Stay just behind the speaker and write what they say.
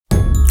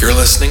You're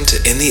listening to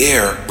In the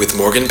Air with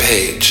Morgan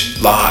Page,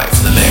 live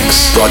in the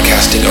mix,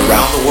 broadcasting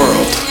around the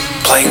world,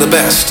 playing the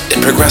best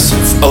in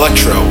progressive,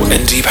 electro,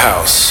 and deep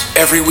house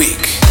every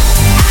week.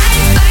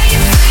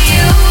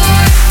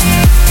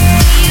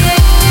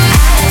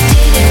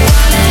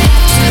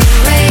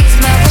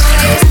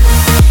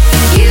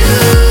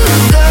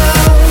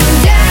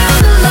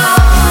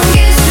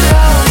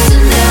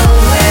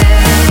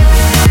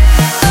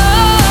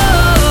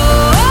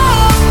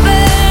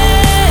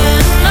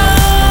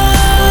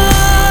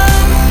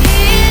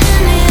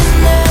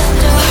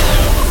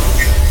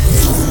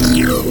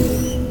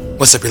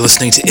 What's up? You're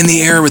listening to In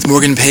the Air with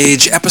Morgan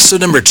Page, episode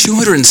number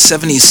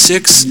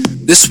 276.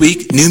 This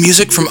week, new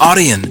music from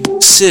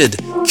Audion, Sid,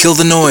 Kill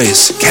the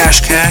Noise,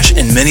 Cash,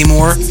 and many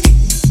more.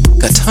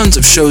 Got tons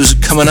of shows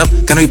coming up.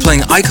 Gonna be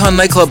playing Icon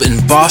Nightclub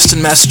in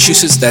Boston,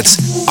 Massachusetts.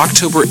 That's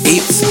October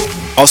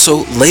 8th.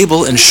 Also,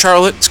 Label in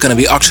Charlotte. It's gonna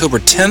be October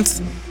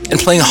 10th. And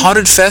playing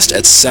Haunted Fest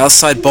at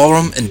Southside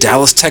Ballroom in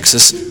Dallas,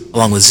 Texas,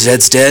 along with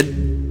Zed's Dead.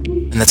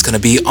 And that's gonna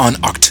be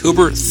on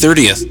October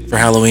 30th for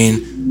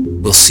Halloween.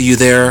 We'll see you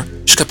there.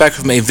 Just got back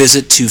from a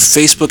visit to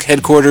Facebook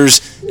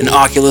headquarters in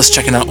Oculus,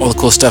 checking out all the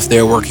cool stuff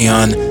they're working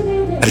on.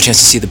 Had a chance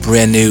to see the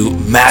brand new,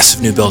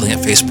 massive new building at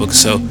Facebook,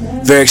 so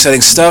very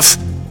exciting stuff.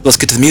 Let's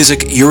get to the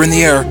music. You're in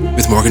the Air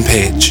with Morgan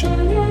Page.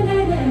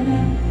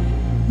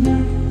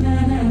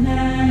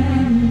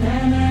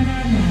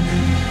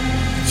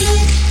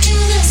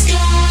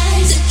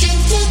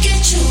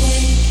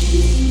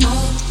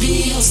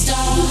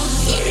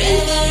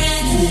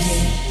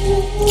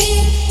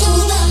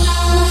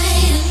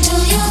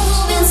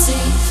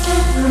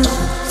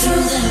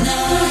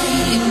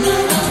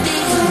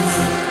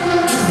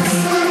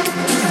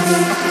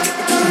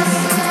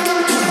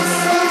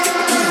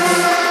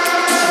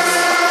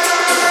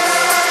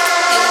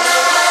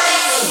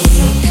 Yeah.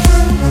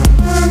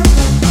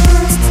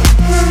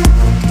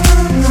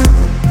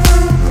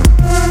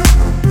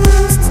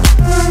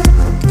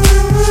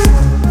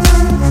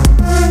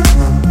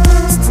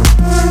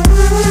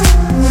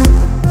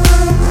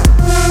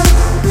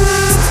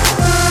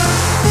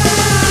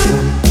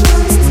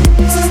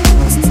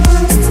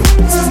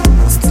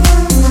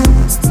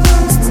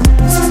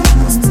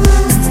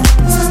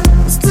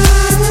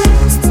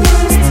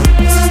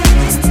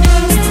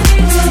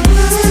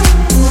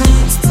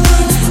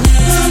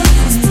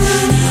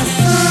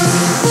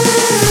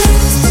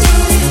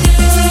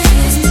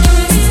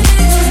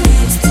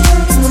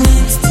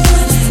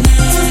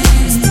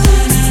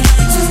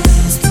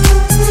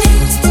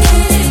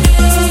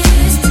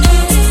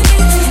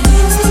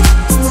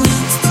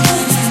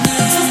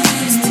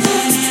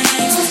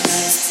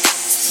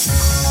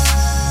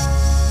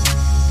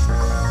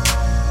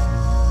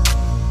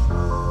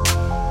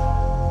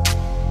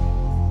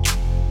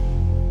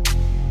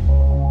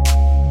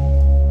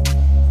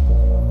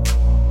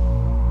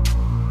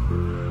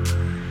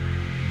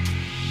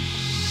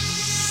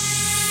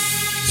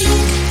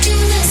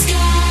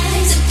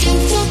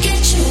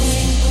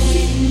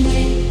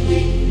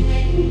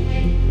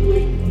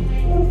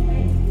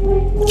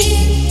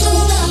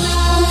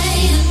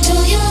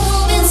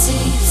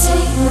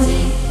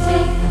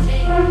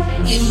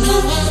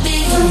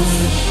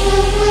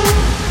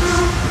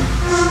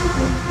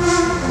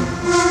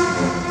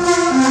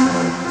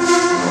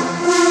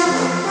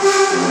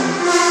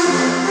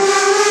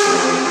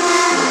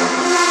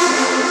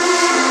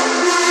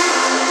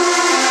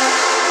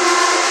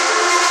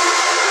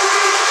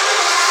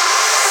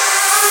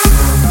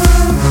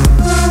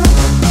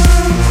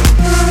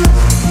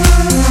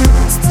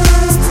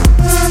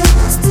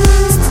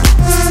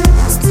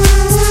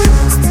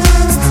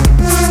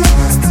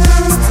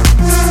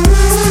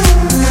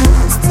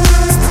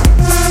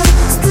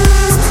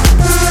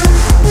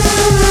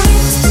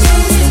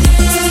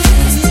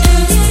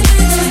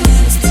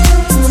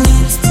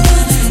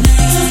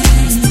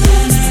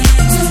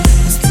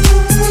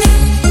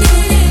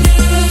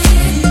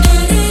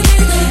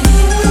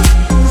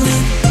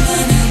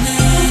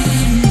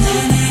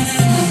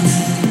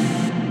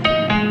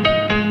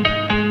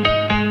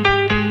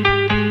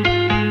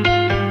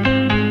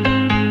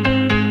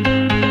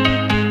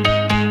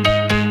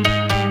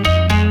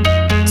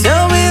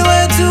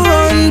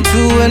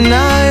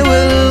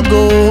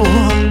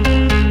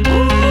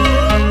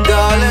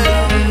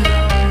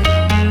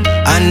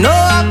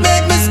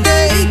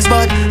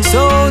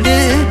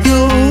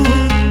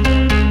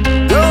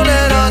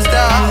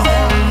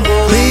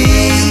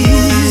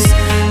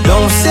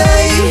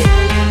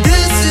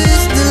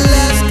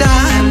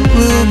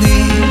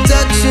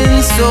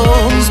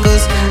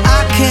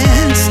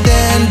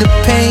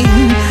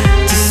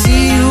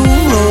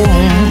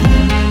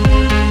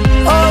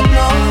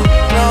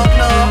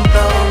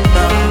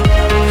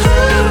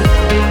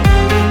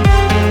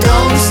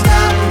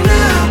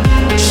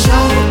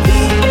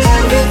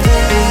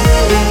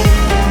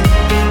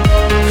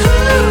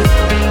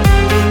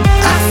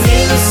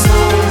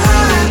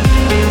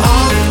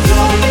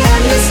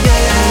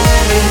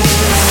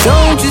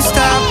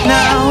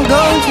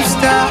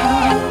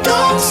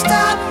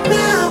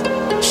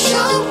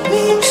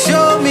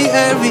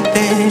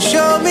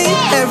 me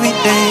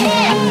everything.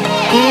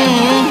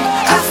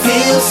 I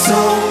feel so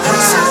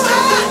high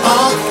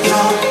off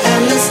your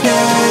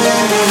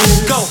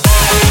endlessness. Go.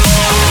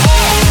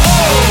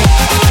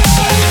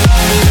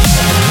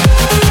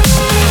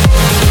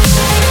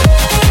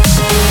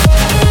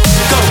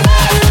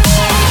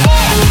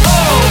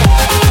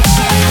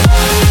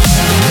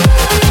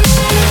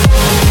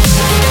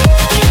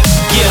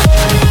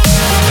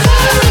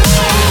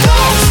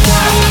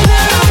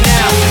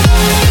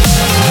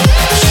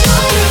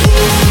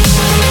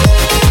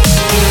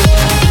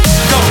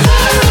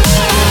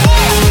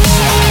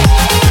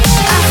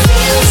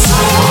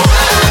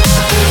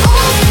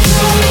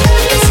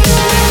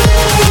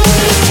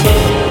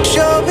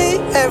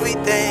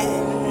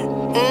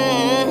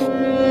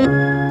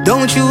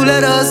 Don't you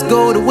let us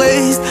go to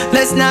waste.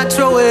 Let's not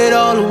throw it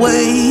all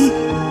away.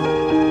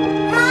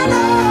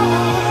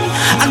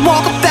 I'd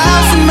walk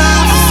 1,000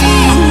 miles to see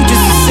you,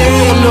 just to say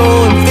hello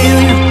and feel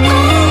you.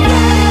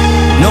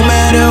 No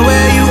matter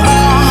where you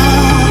are,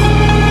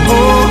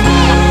 oh,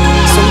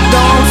 so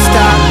don't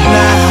stop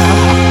now.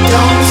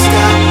 Don't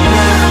stop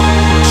now.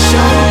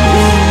 Show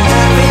me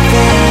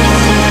everything.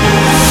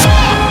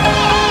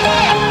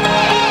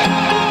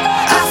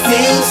 I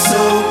feel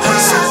so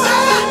high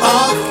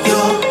off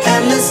your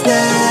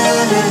endlessness.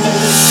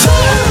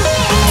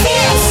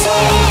 Feel so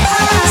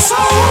high,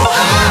 so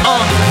high.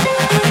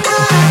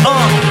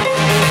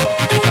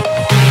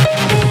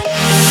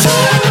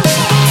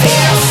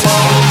 Feel so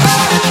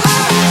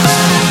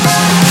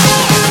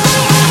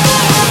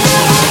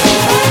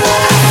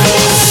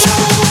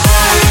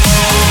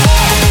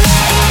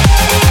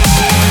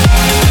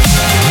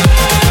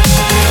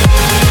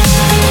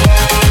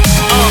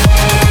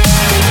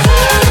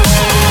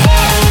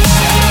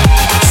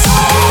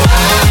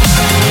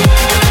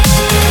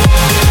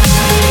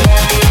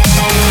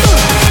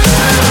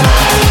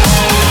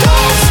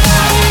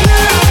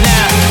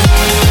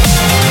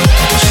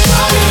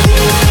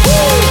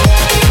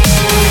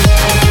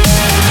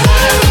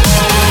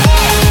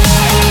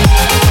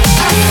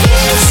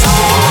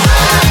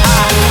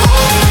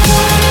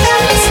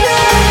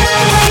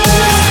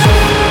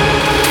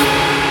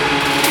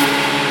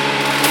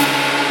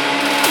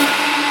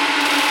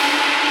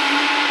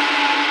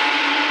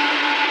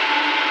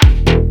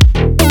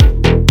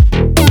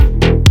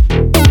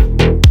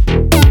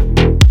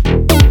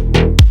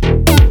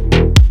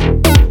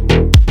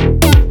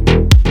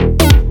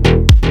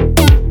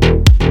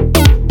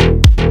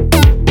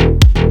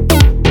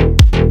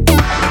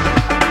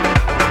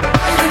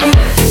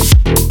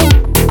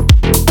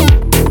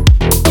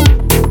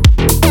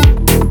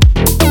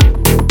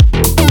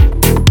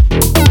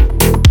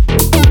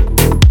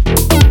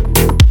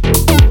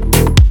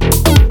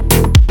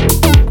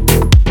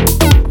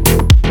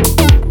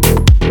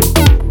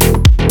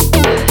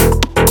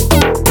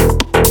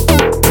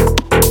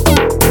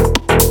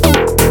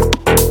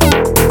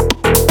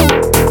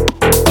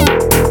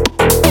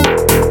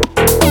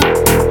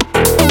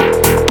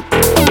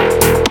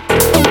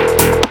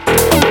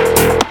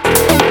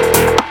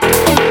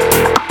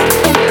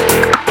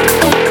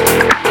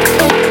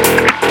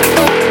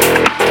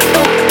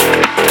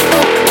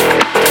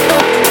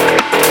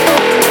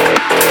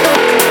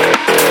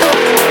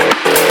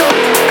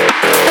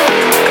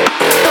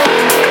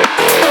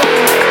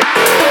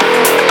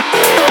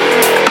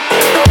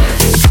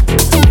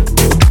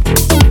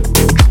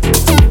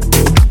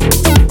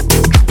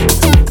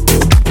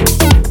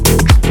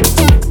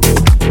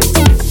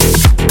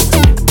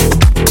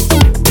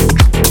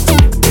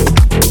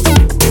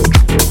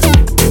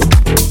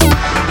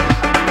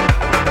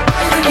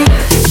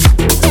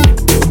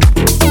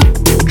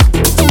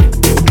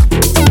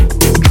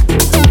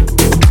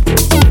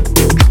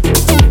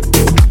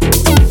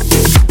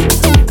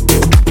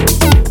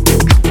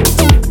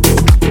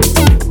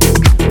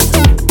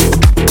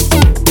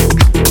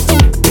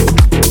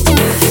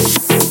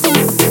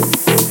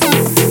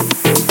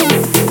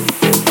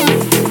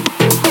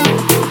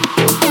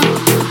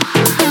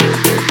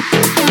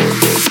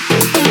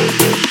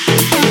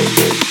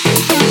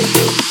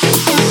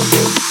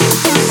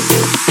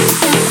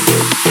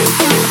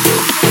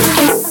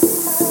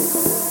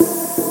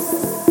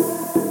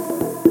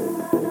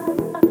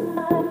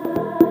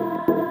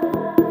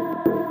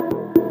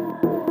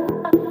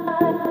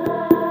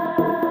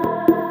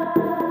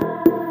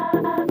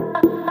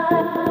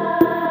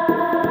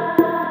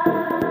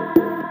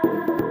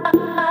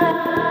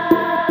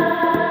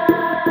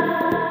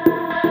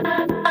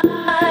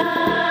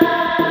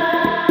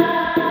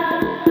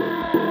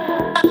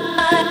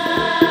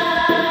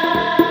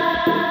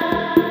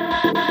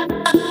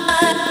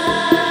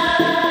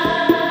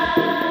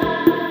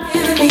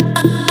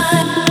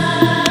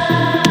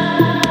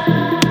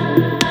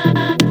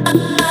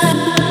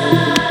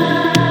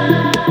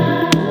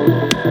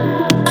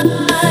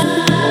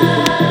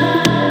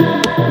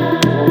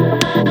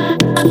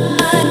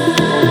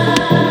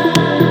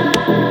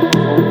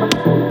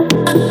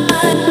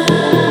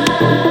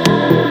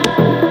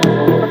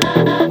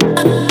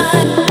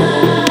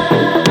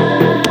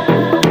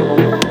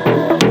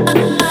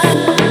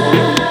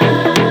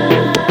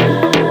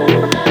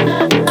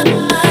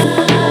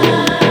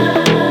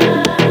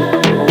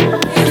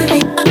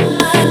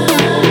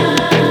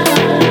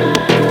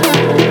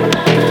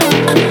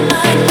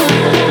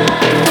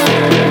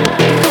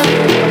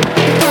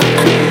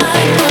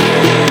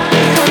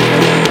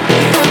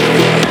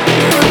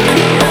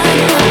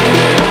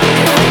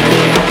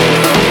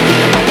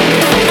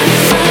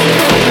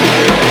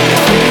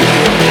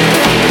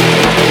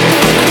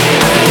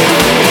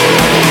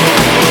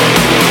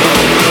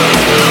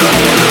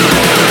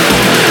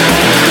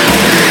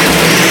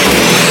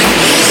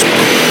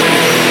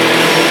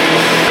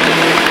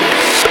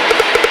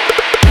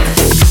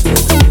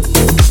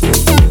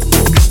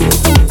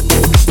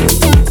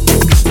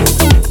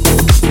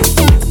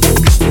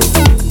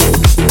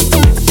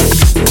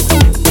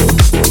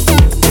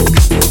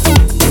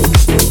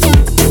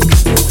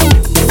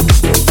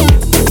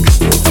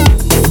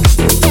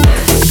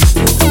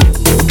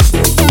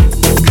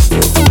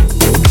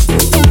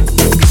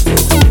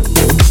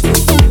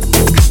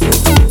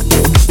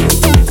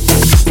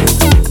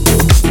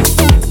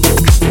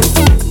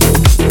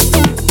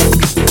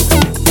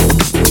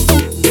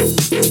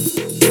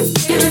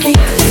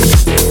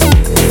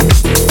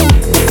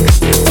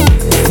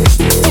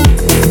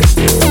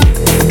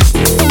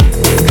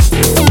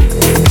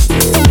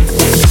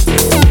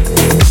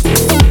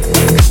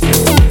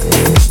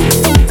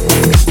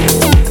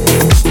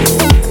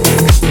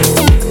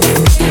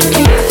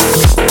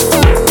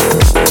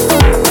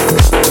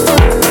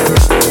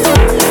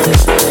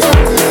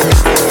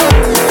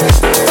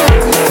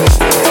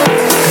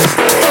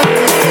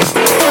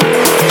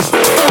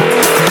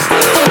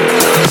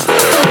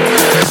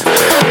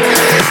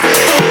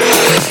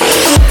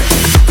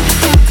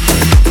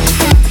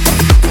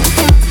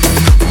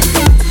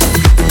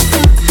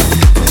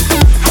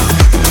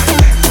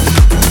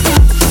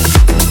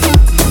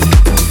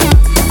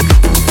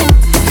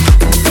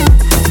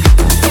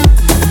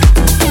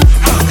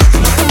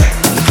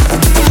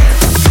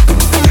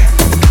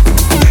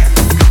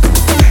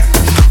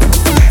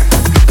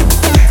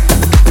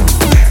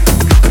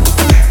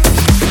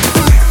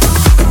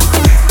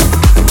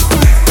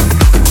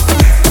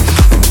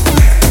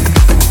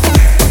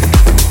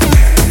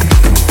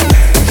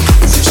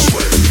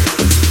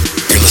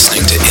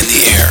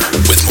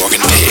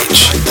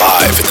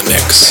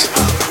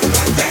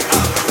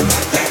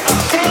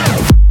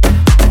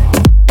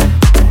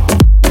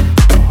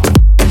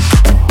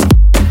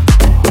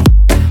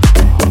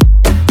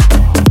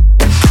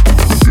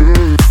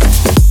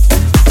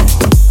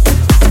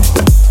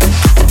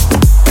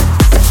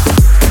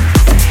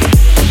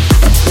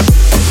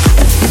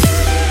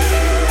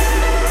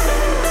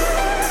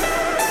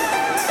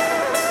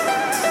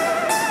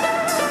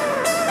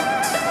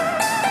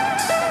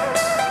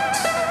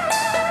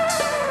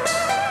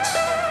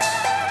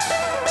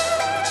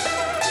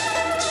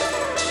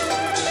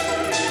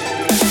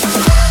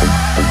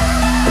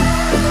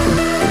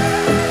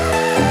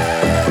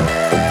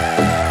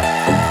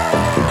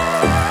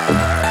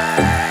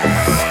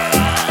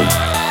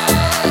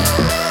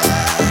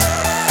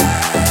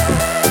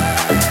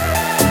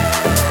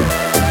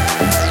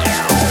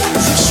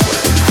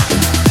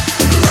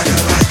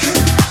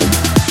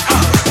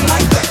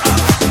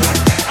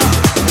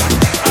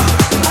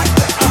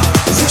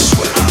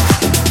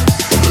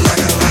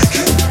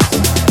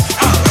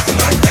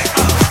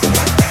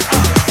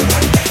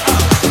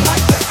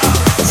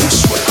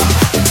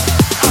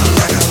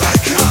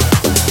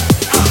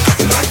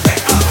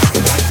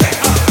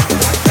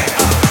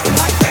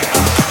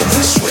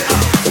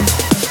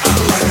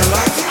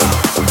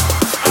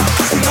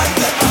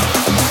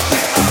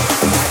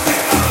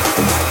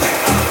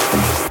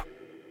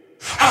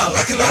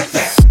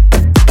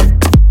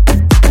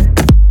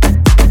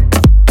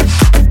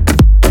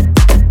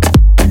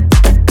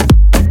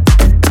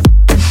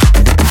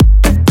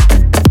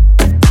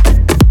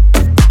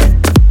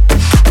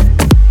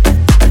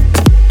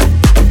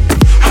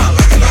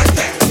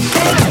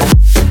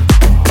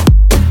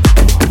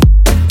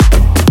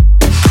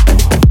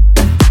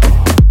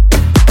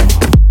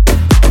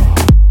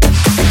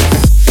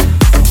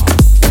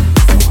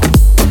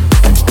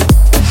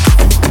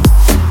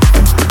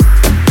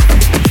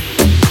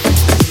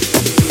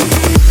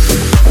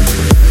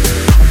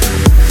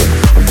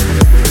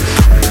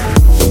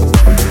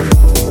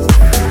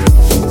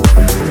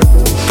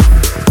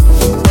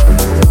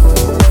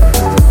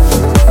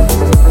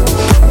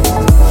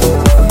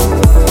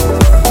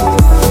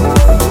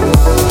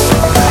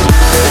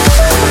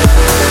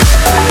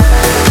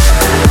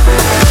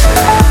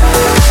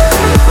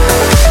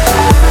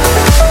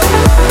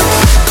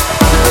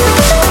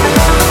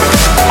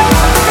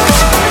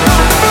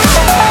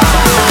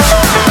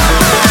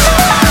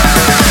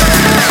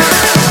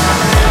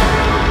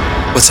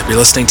What's up? You're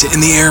listening to In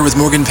the Air with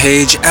Morgan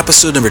Page,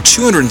 episode number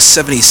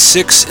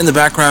 276. In the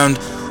background,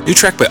 new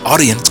track by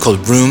Audien. It's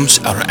called Rooms,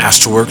 out on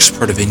Astralworks,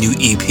 part of a new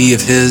EP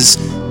of his.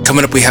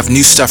 Coming up, we have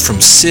new stuff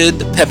from Sid,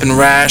 Pep and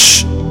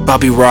Rash,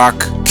 Bobby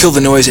Rock, Kill the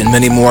Noise, and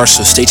many more,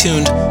 so stay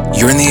tuned.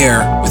 You're In the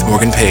Air with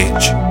Morgan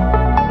Page.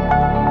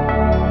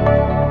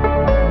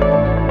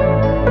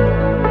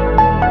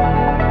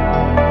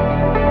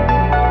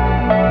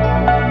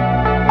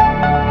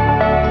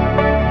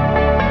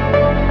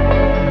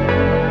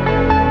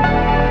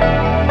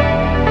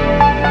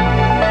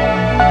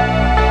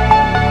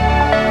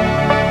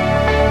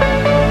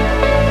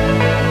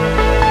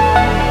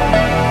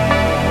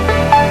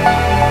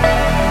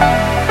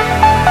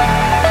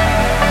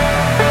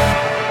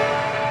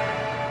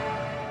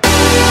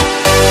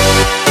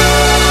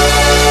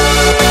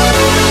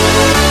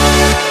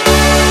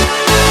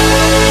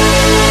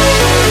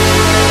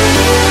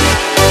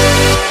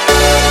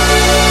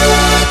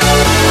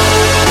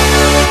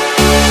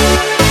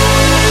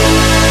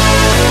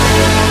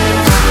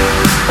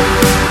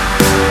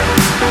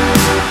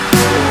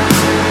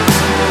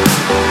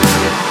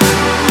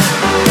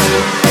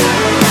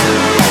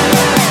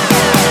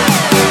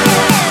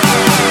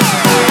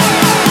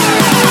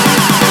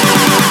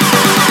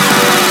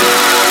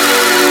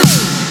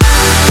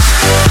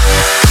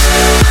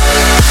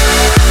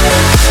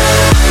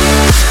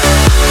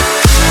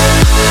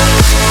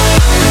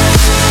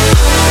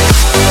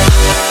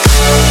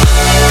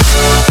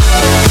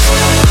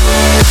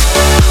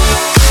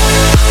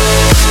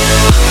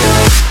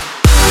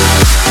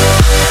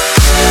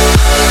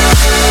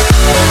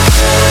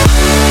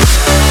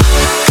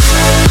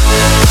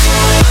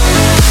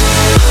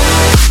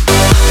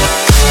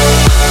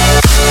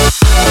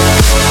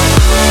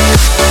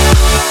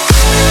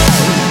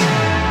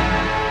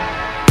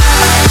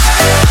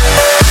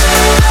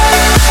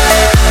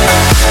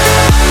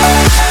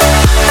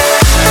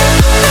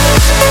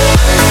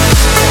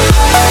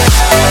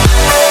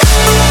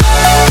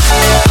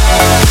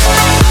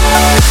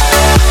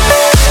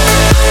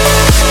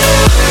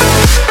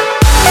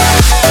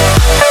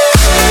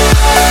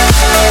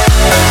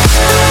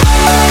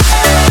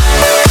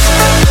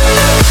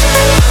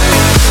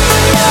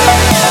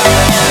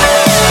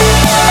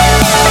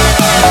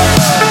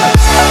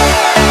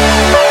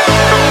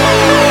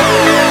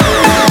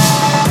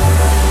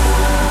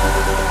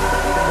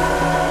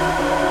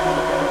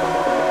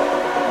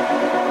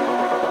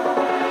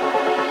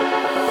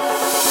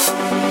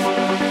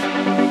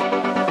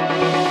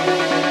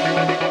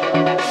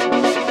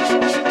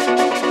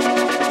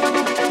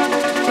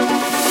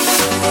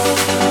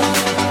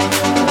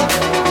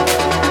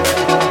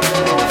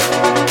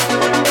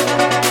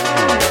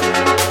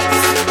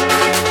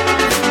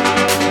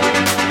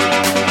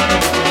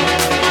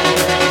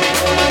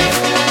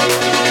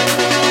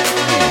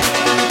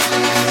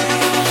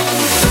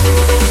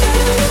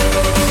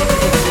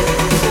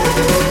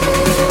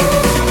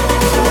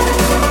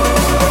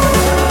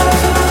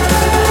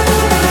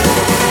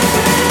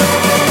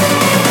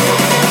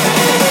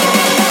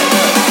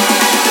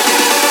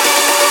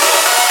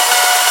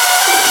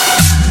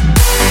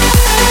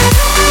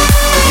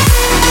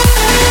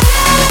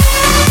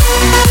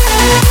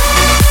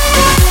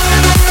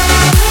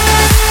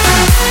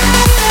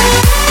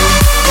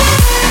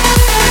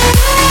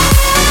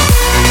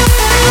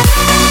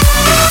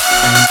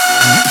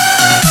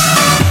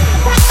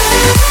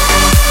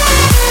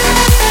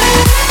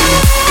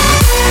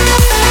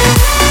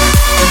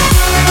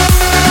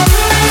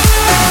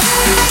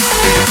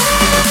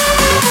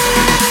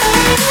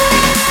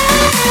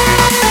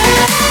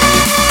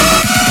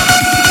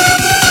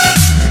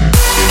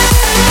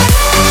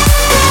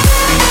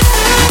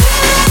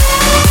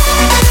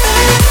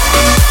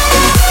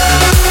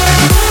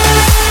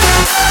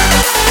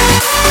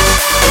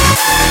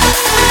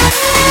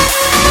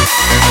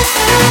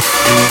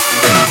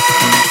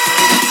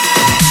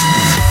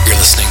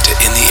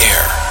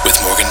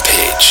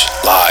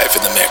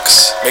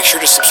 Make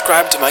sure to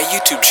subscribe to my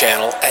YouTube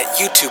channel at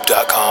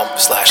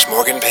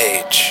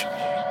youtube.com/MorganPage.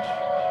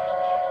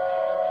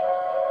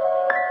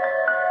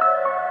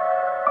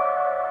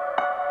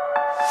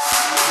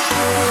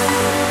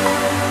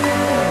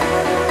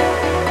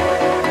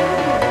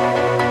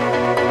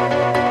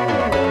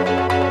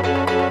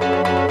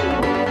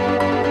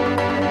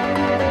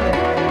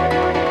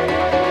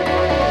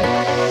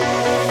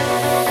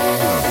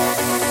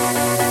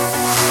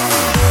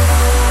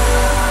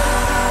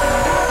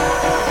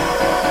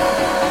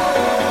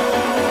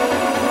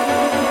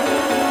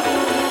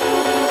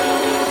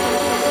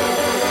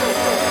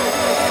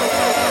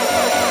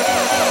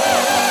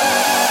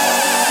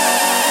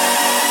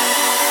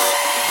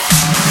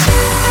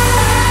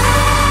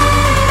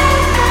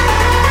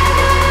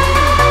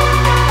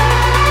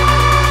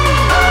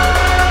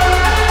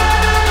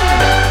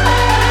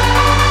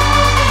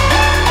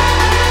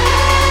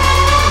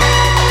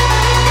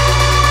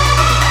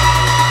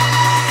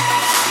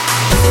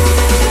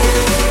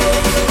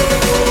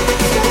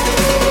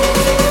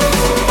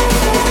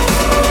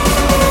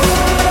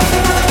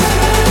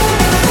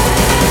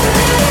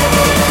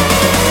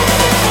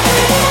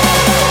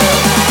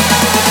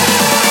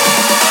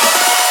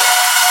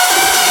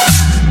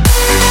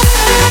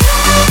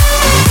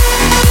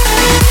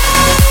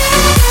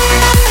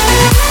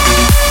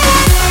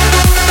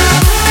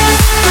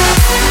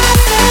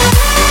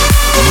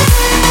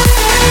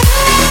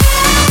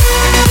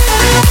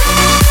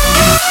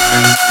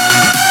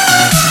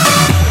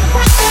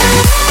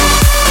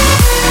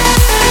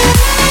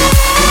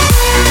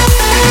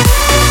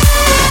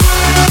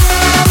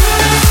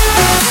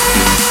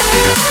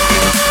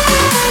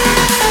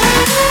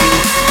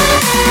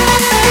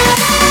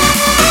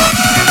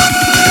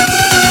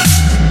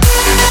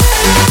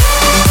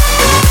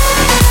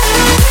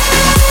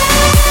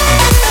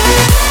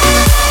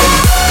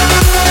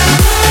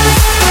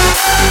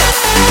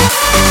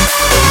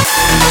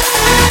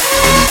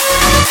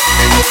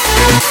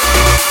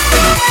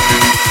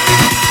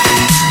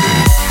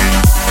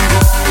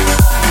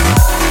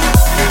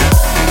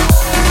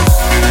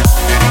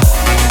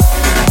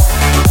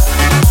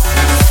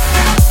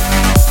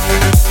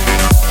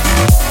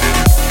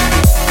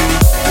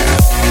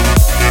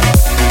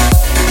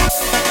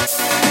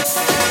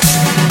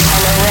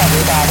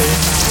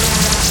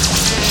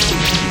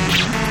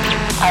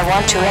 I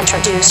want to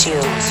introduce you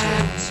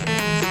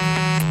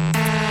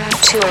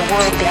to a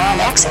world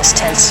beyond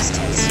existence,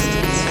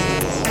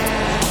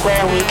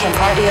 where we can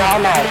party all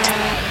night.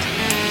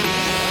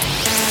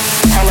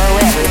 Hello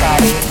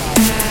everybody.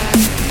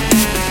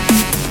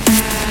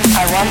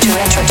 I want to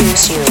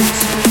introduce you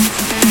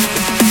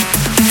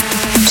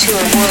to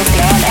a world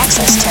beyond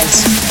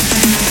existence,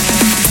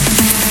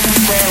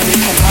 where we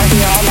can party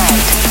all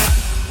night.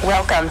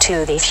 Welcome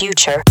to the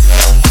future.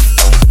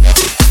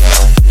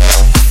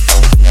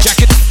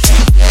 Jacket.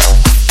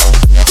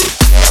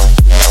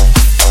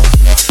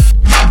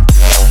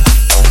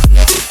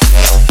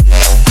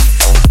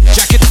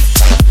 Jacket.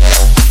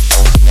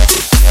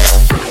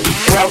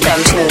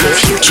 Welcome to the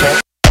future.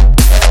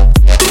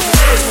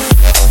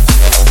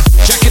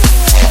 Jacket.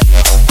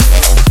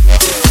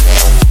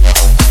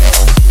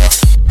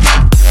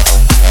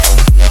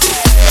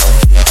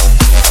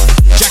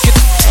 Jacket.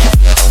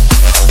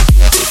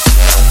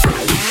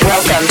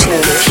 Welcome to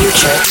the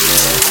future.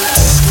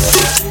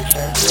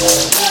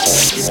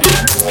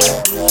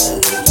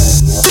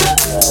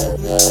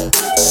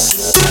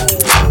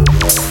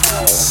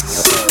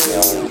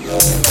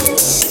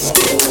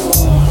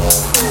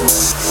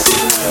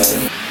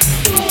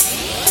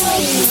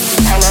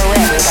 Hello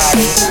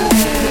everybody.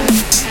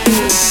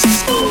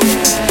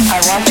 I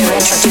want to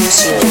introduce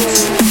you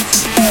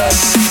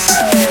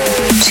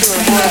to a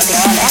world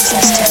beyond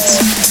existence,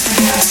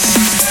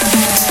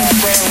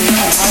 where we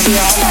can party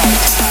all night.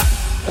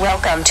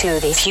 Welcome to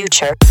the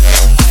future.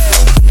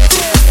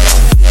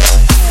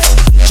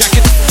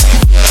 Jacket.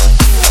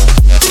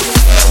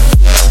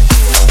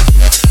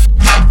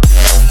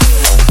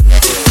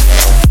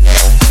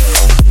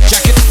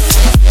 Jacket.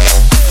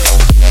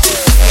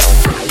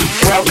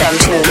 Welcome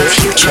to the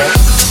future.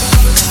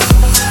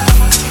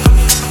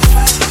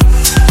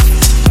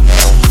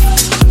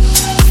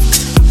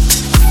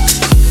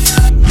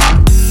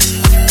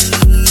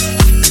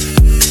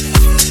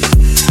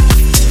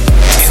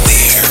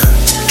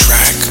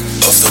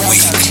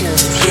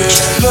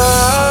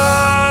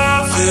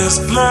 Love is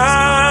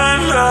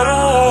blind, I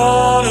don't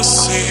wanna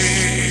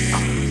see.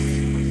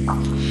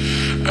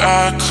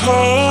 I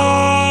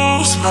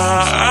close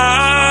my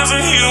eyes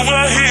and you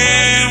were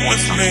here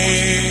with me.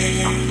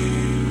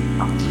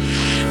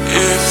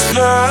 If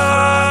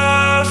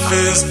love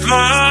is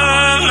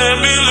blind, let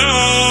me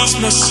lose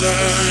my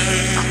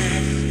sight.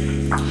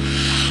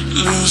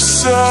 Lose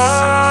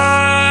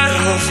sight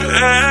of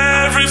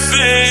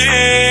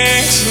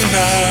everything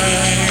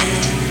tonight.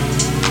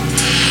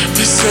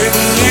 They say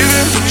believe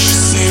in what you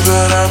see,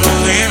 but I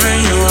believe in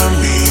you and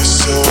me.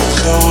 So I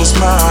close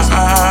my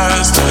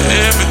eyes to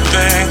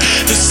everything.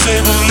 They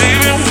say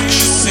believe in what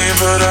you see,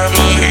 but I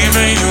believe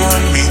in you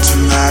and me.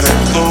 Tonight I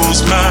close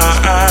my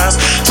eyes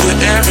to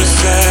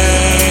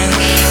everything,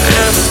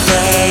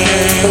 everything,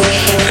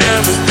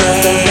 everything,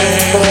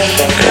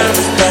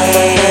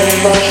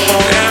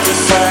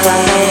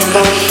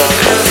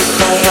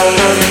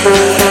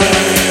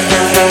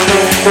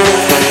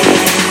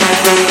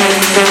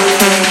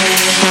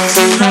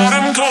 Tonight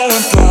I'm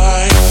going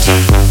blind.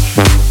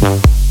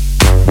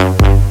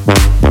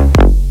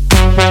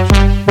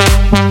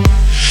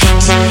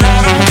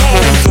 Tonight I'm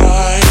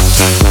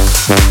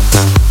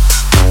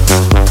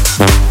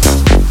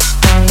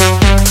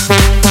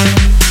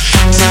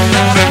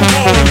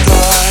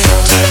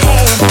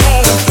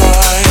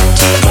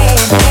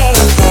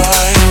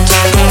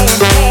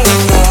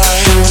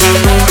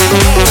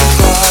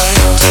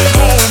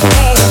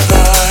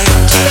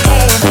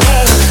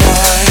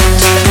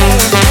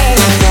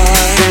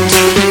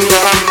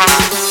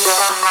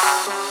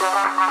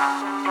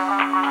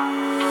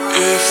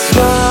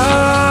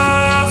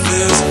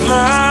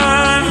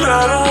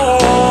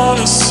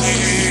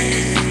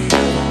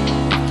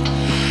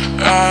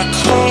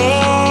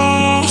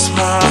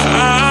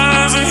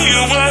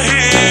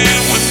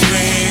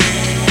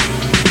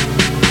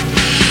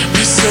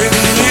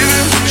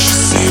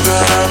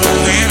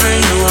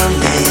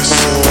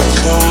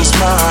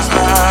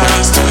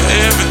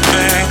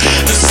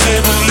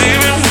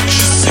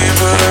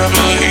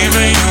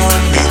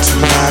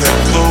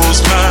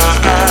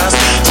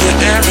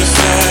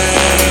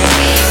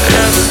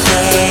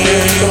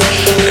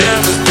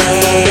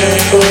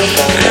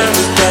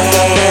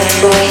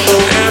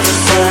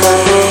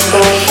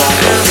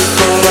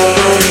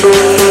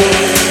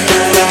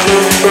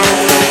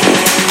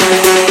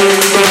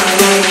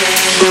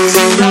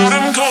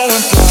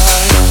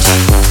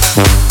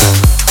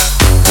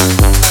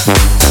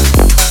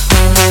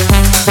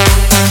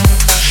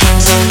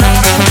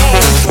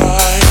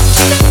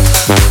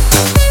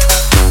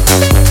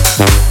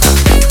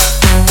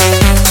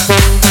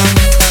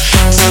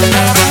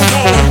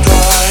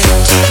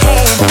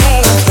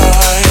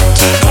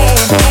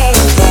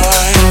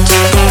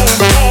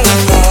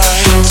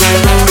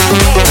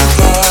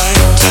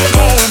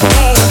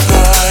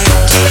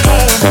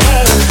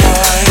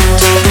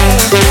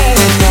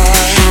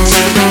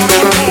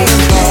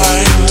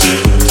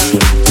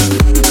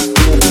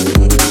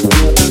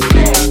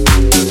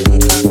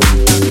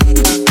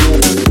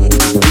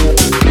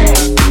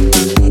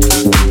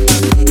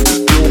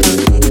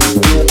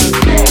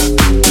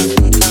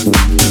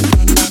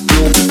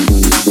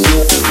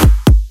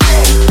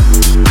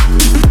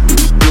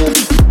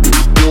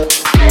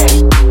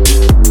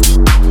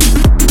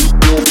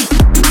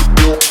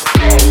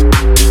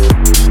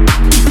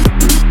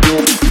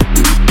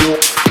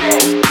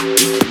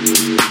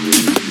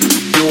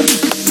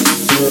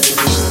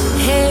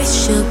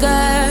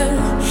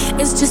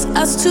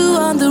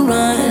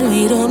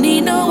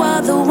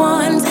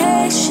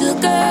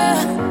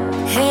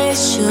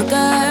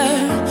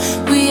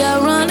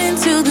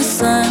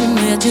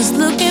just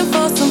looking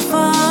for some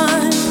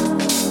fun.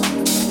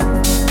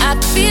 I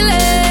feel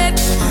it,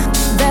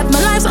 that my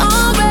life's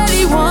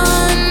already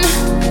won.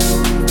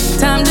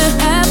 Time to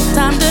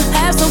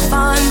have some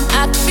fun.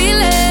 I feel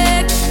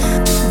it,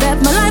 that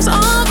my life's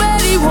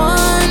already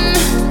won.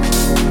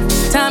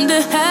 Time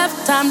to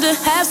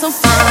have some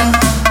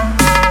fun.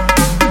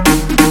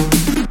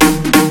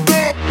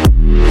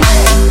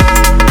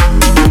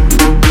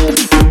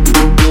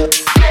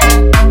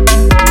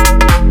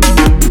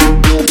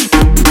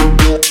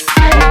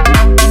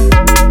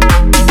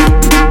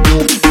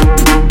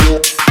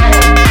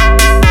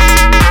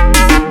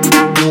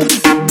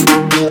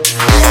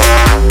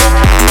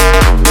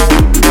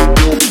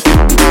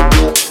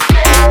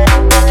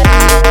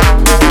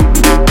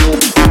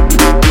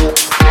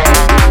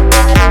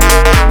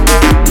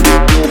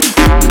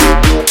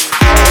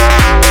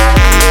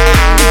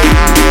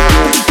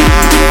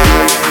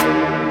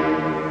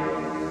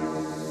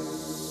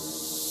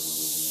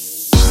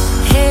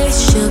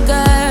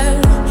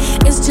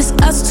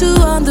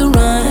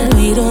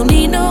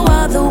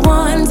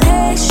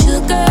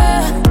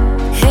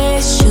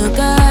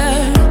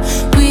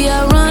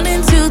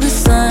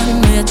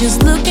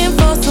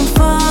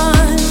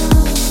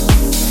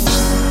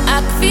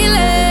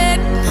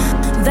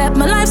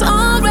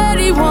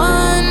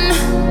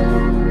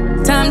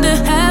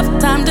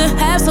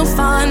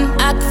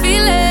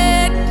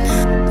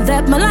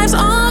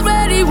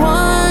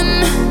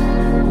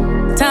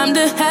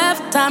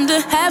 Time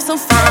to have some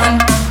fun.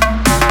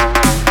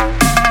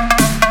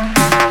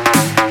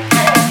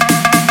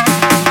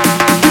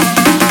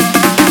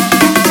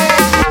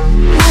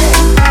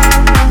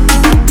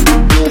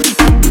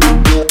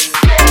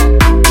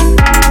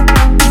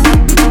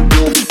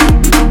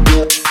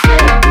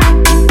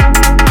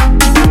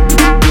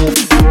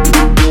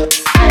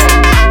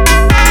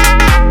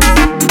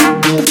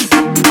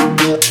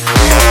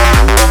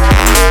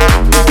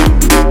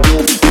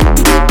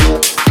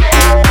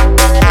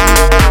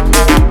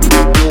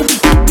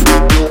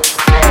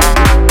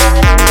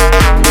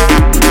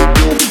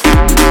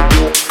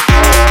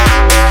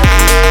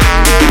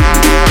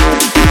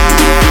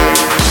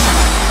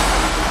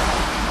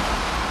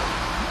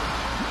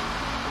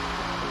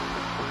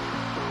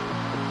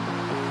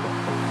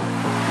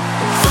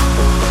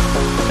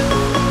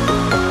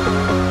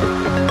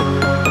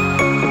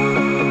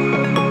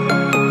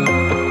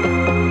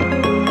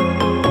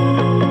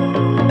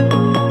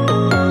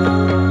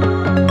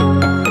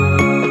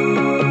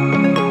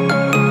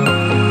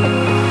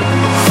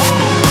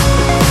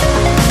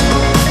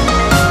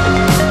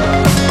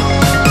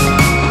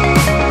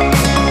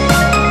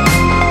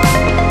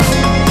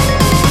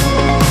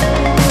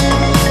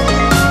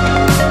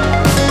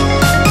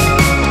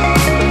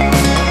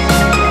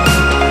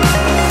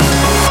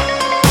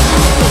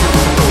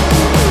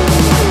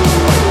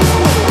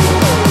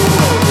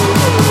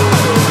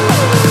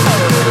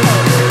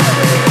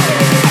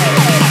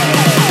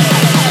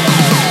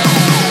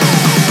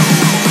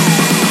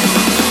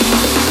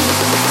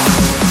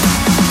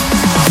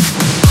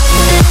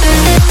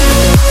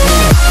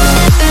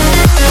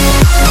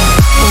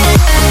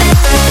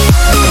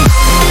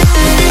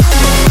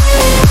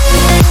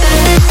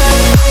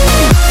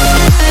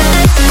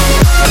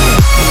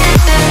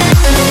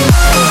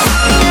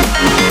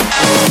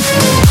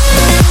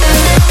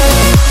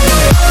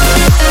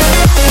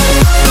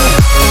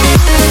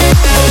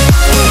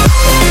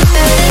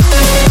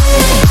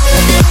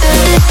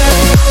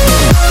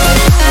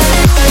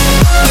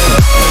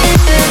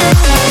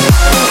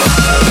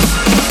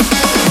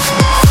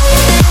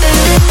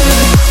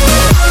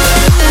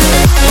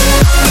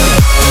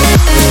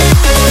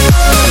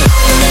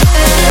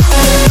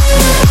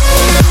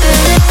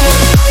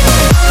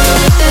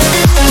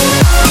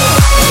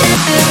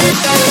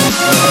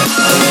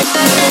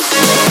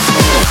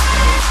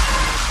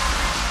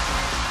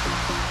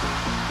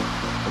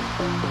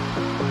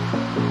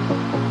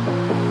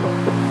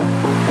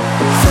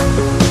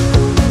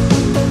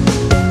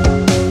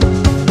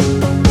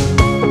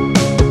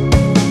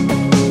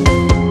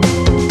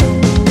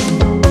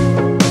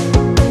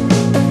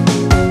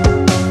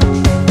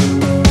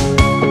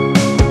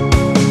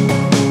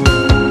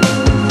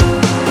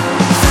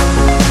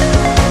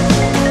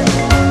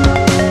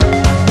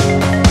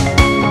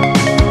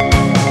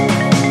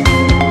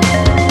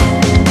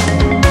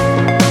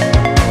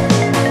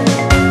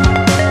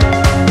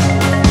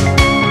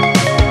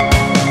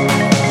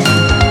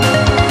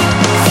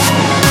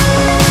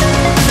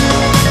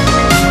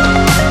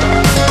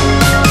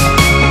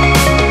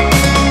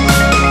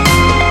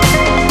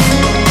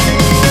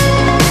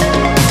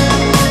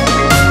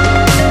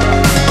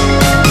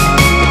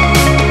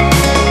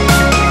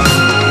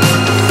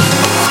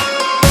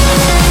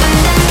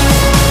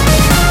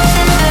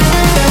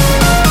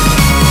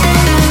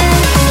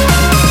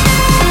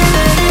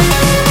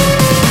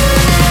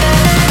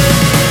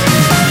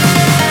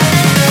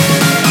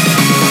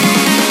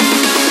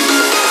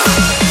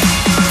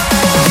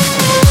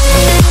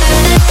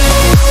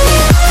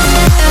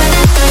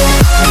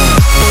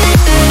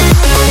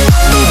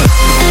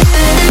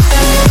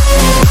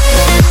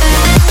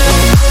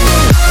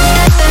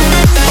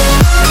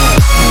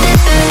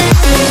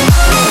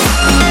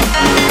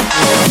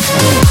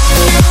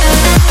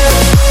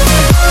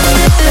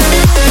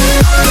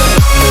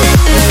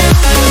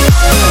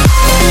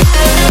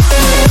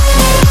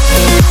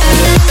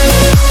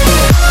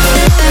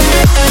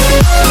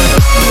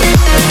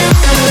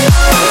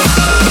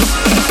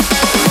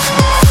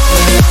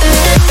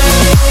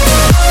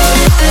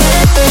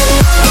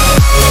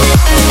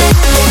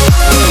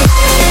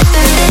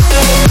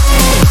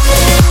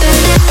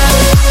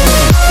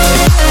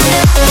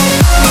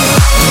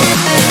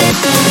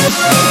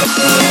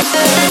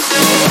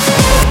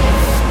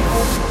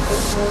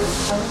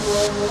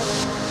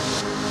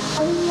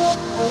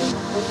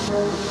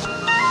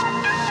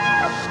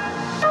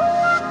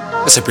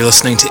 What's up, you're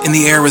listening to In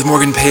the Air with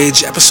Morgan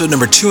Page, episode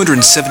number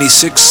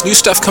 276. New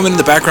stuff coming in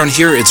the background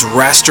here. It's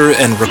Raster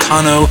and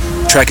Ricano.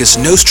 The track is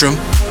Nostrum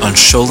on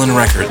Sholin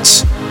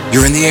Records.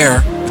 You're in the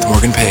Air with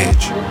Morgan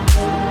Page.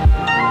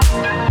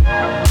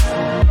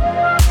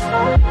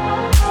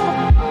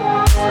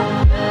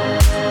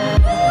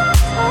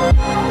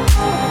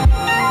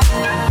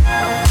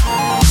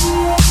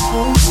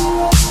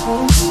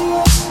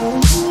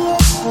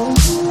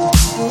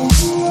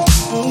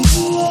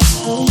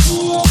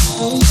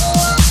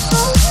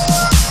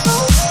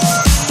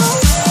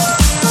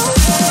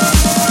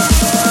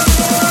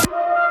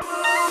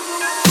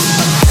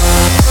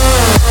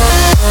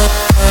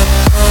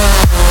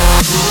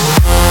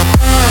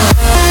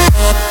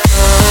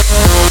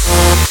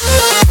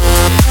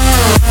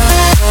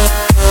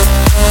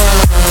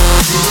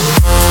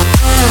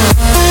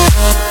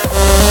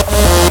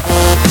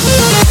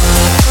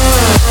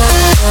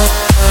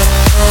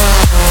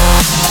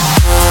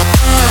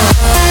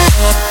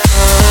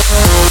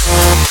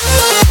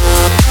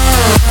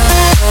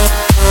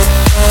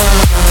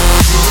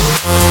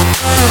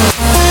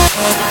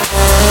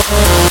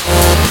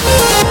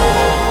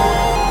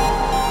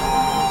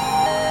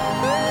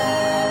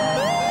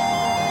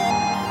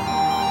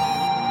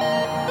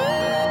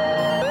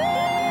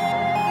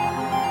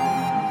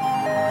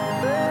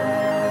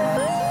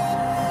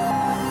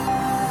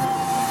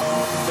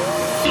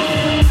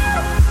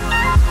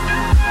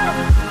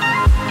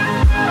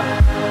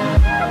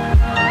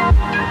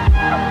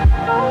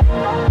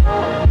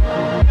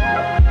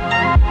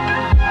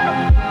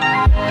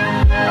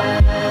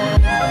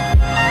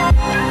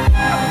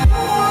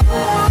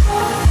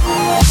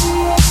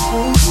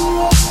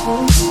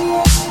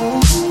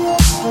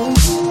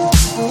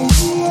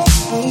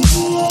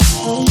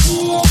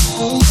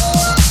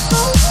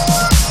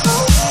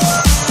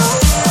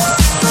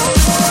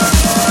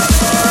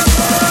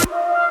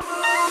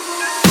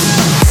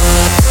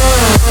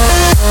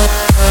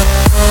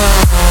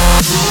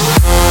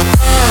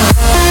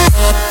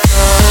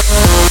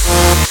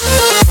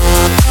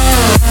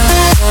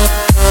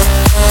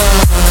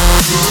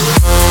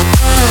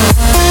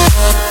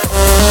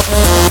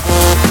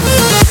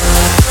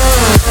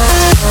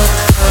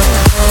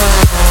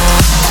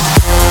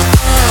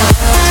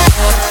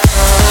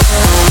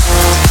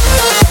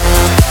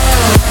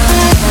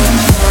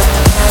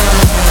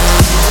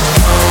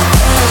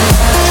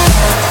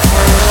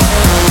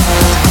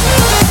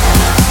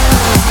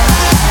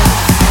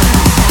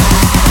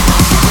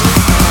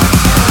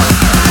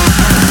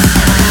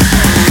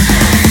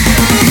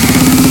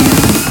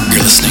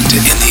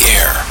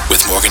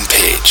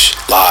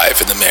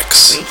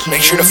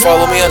 Make sure to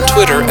follow me on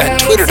Twitter at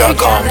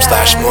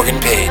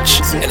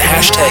twitter.com/MorganPage and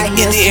hashtag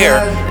In the Air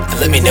and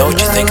let me know what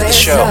you think of the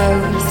show.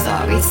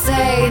 Thought we'd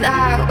stay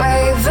that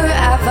way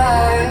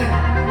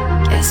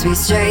forever. Guess we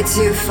strayed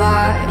too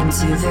far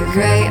into the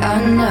great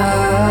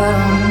unknown.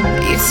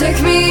 You took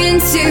me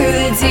into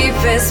the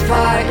deepest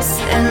parts,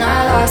 and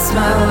I lost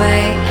my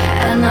way,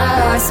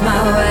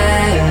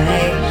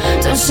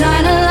 Don't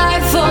shine a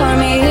light for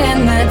me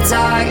in the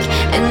dark,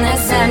 in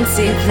this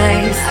empty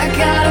place. I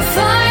gotta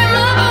find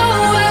my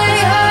own way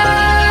home.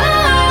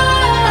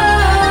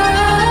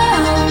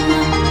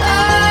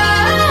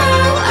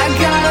 Oh, I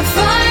gotta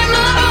find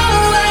my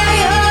own way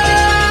home.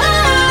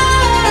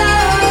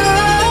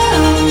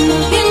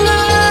 You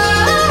know,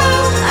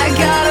 I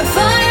gotta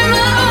find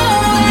my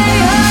own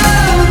way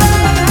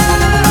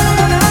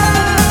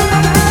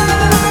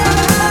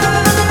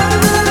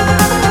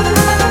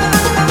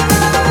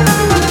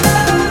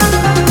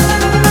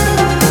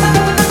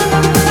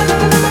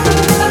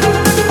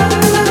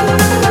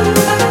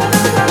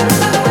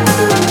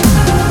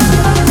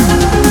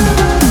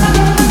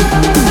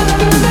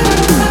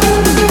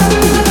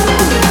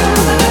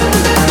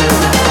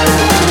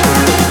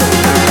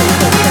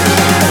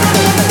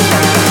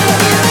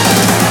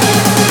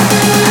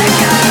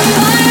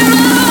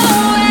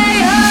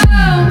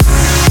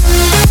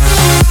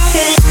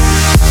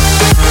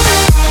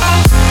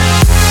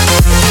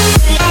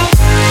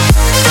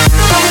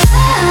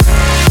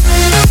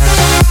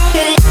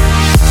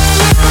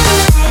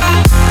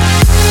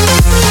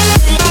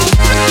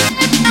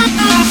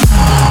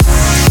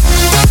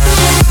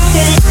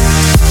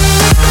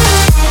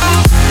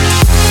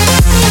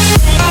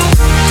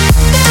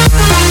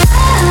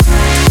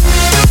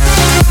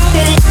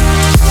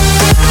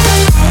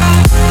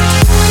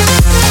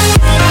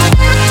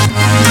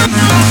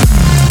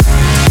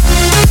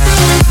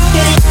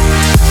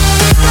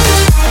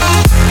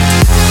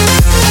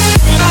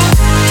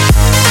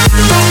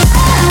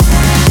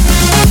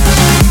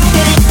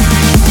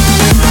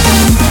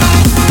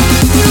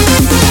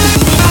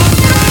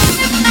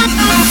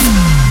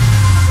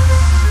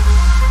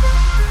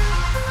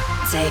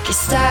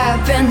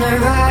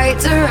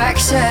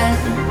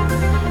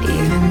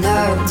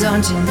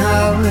don't you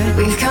know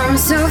we've come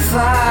so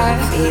far,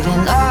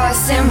 feeling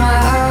lost in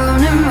my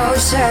own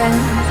emotion.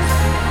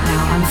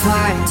 Now I'm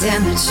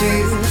finding the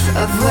truth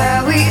of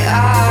where we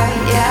are,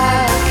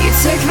 yeah. You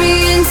took me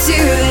into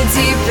the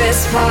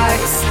deepest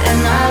parts, and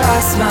I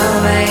lost my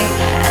way,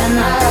 and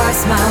I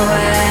lost my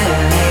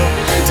way.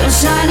 Don't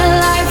shine a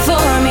light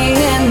for me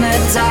in the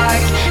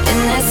dark, in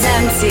this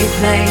empty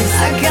place.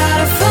 I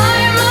gotta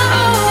find my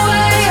own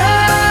way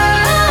home.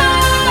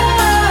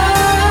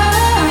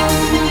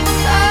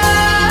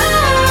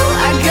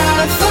 Oh, I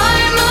gotta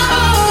find my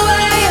own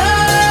way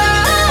home.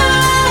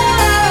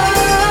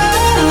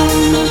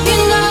 You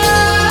know,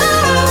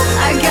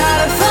 I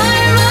gotta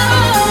find my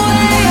own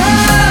way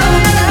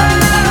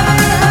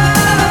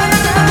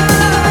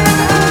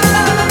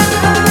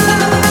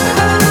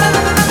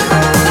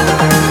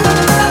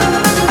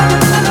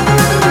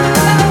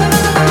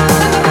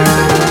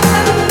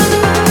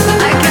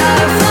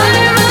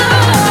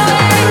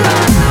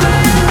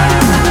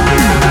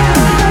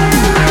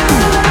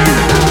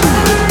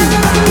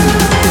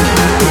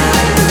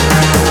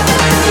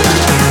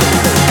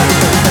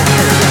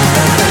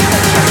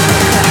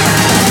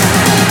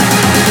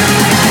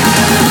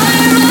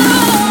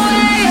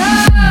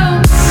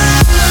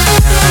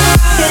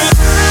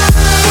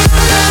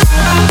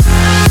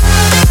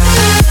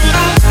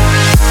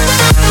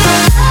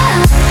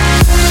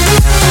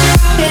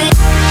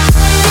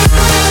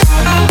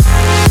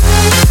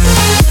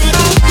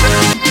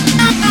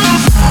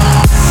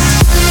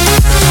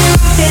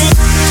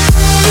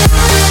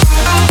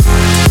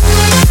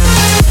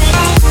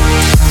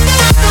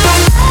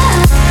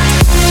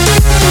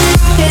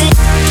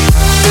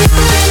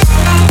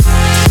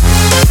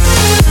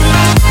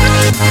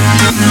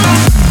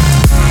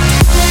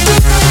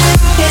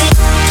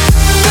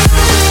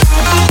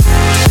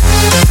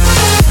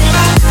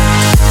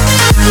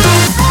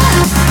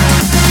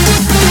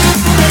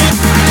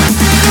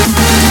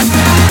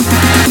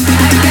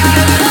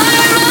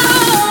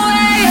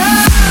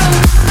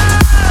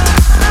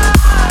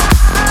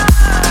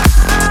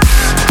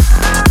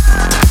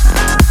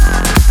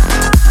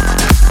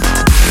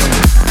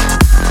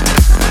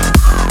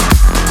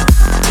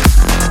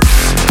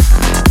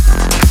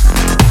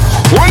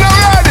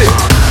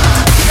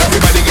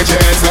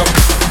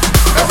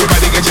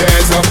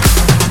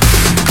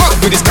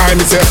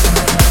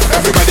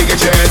Everybody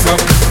get your hands up.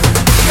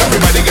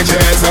 Everybody get your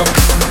hands up.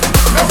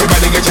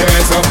 Everybody get your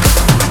hands up.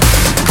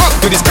 Up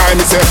to the sky,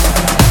 me say.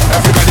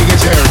 Everybody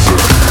get your hands up.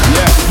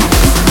 Yeah.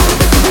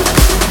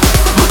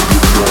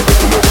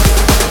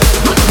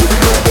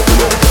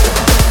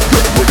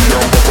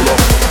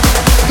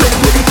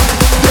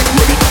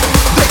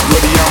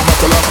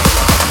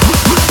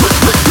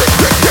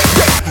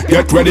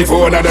 Get ready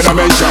for another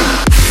dimension.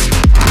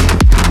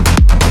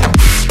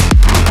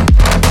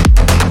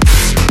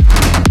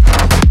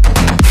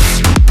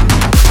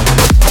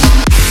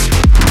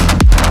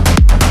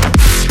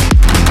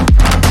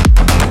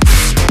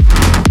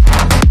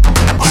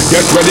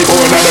 Get ready for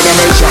another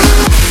dimension.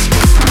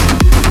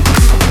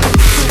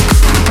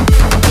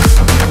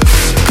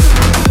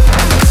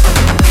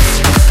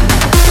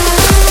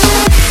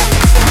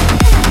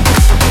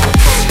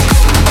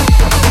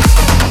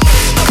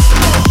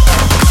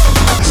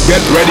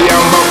 Get ready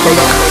and buckle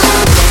up.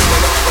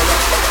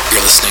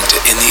 You're listening to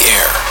In the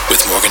Air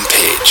with Morgan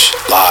Page,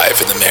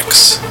 live in the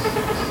mix.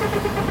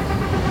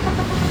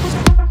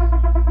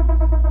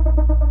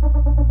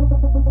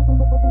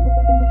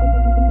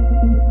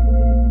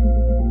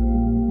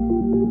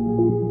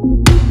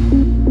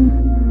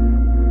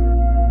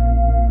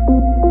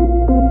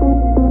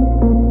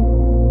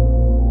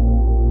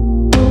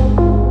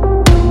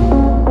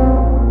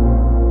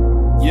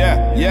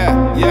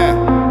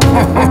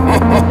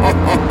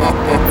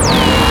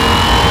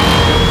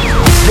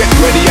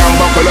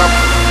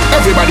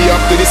 Everybody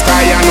up to the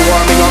sky and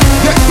warming up.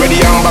 Get ready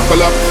and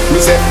buckle up. We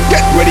say,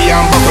 get ready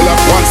and buckle up.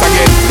 Once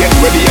again, get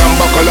ready and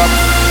buckle up.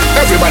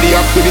 Everybody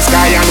up to the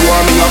sky and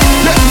warming up.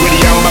 Get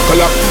ready and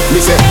buckle up. We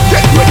say,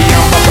 get ready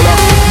and buckle up.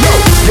 Yo,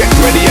 get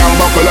ready and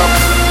buckle up.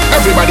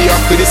 Everybody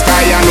up to the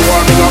sky and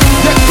warming up.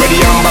 Get ready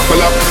and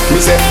buckle up. We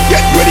say,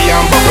 get ready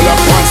and buckle up.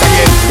 Once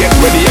again, get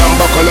ready and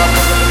buckle up.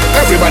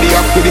 Everybody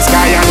up to the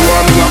sky and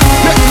warming up.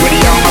 Get ready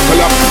and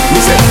buckle up.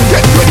 We say,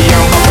 get ready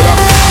and buckle up.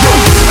 Yo,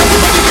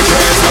 everybody get your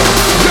hands up.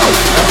 Yo,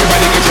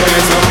 everybody get your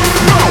hands up.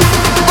 No,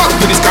 up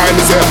to the sky,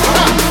 me say.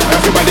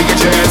 Everybody get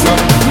your hands up.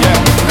 Yeah,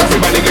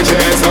 everybody get your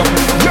hands up.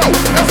 Yo,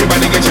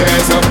 everybody get your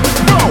hands up.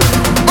 No,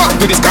 up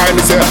to the sky,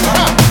 me say.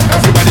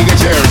 Everybody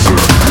get your hands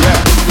up. Yeah.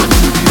 Get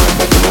ready and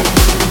buckle up.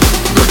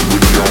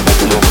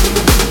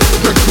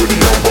 Get ready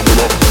and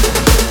buckle up.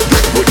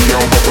 Get ready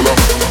and buckle up.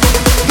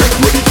 Get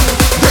ready.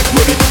 Get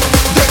ready.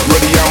 Get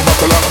ready and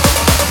buckle up.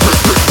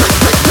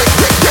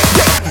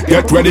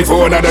 Get ready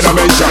for another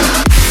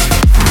dimension.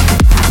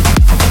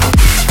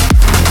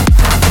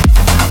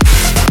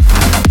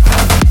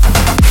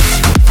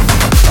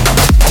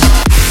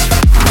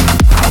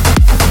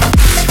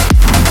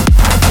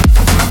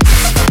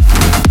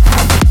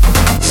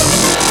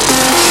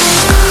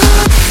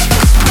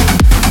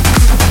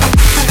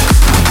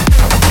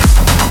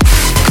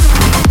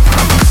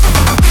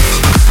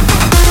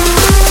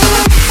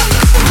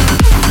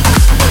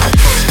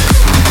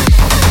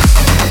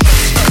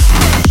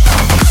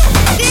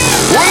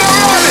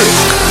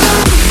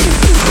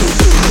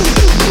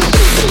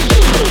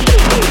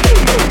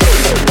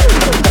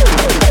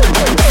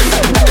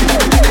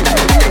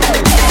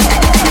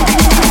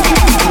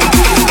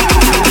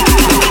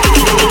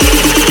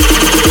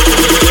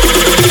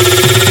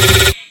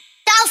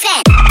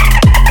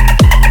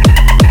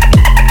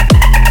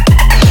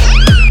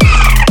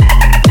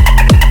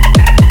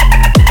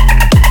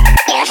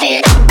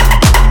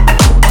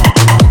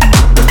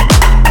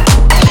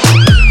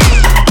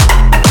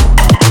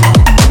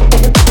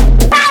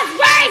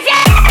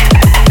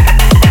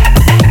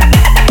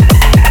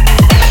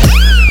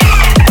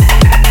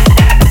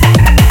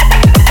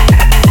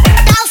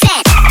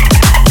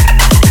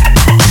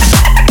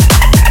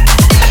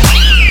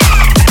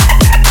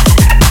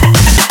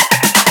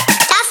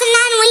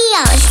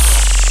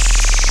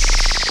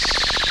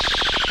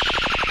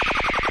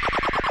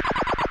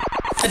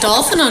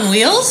 Dolphin on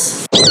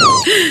Wheels?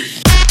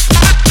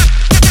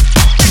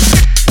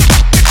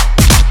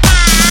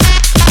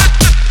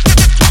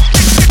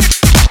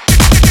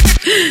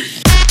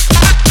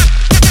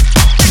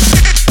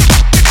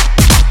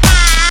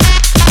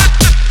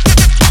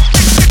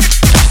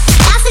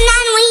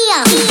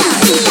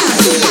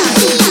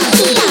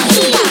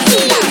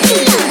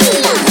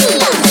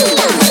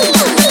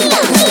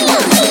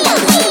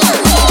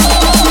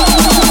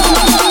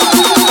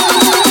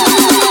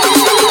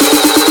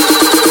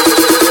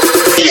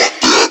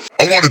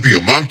 I want to be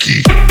a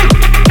monkey.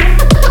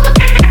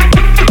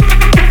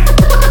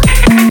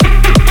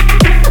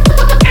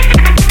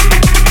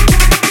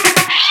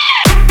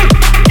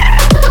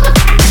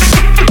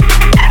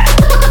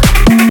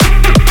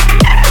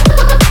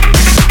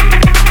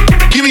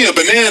 Give me a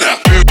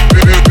banana.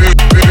 Give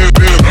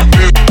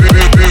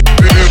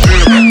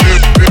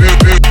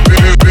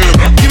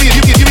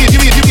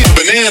me a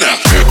banana.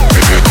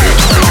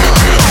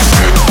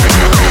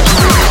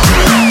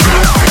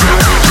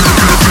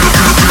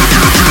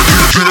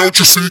 You know what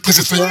you see, 'cause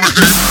it's all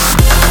the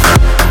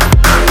heat.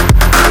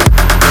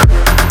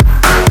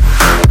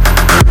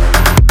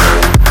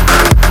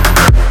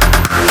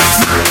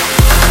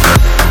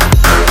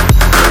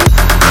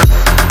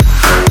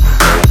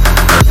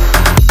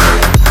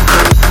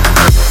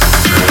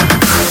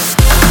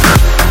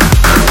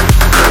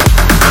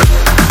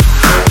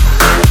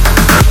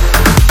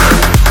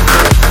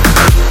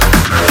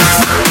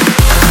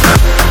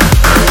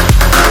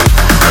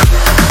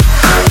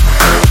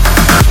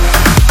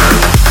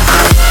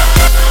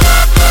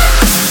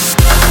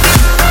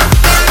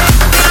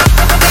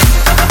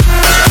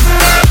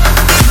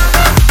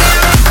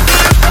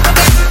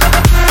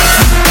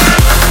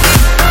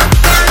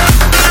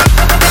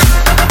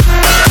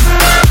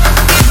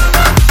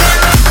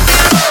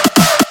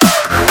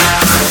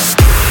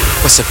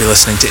 What's up? You're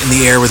listening to In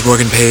the Air with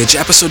Morgan Page,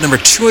 episode number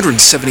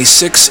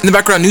 276. In the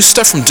background, new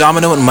stuff from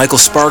Domino and Michael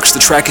Sparks. The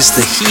track is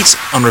The Heat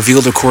on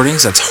Revealed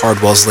Recordings. That's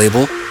Hardwell's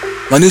label.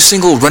 My new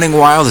single, Running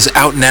Wild, is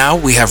out now.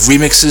 We have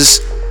remixes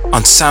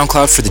on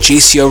SoundCloud for the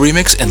JCO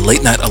remix and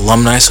Late Night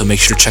Alumni, so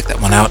make sure to check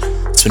that one out.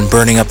 It's been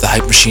burning up the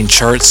Hype Machine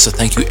charts, so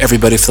thank you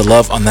everybody for the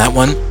love on that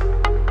one.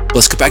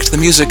 Let's get back to the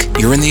music.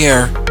 You're in the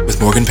Air with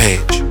Morgan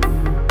Page.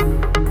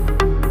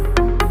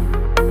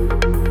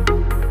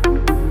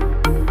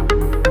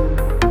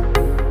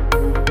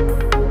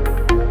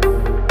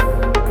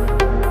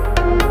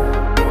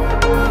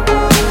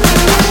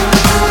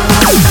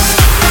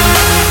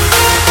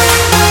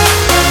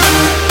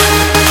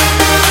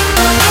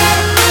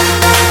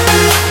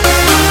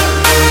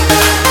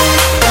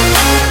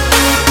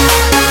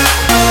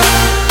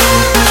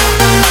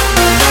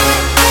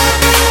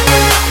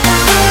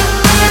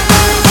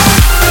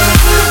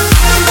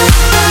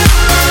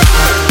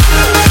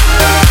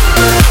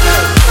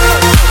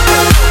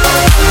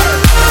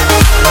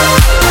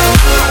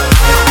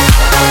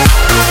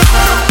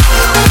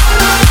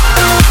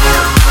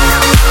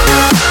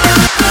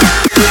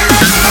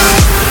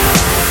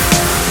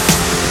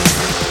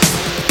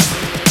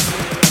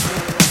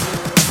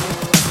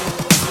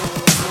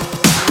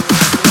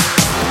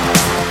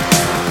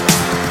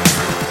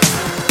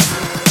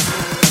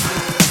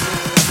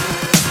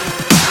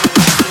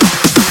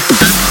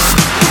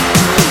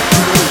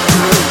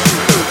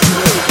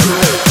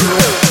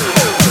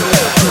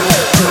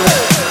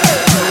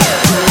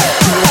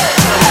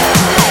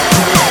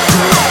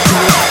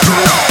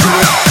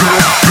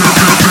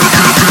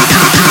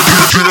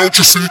 What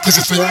you see, 'cause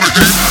it's all the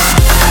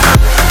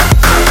heat.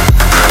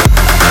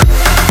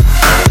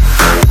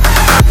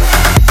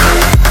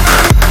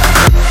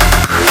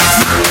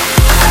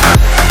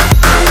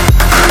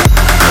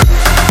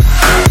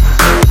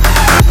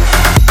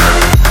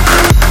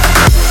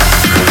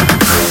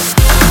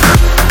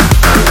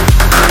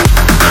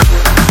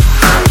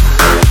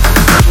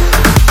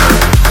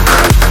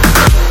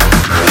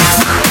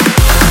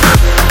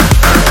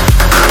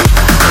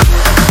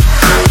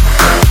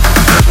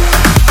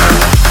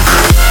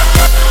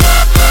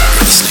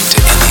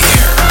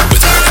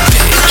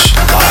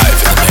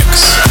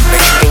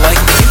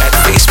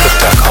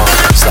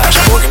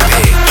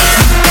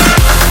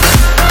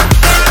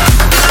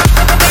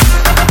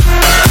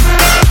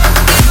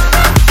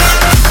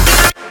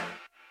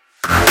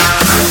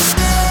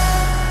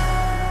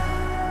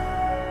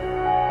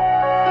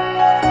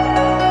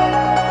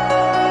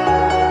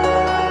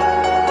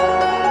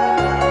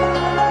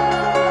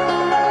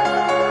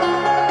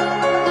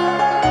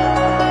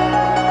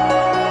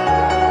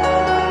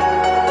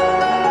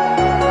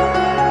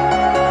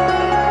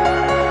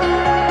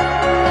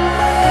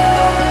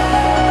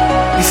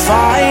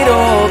 fight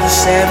all the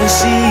seven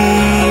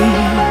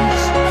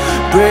seas,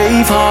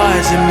 brave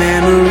hearts and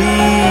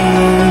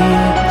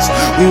memories.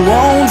 We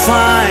won't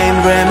find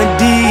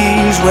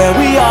remedies where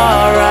we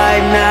are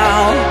right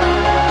now.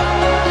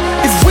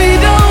 If we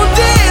don't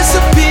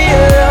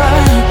disappear,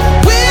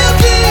 we'll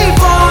keep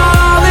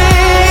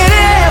falling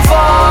and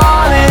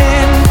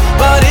falling,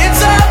 but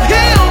it's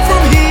uphill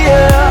from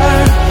here.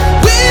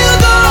 We'll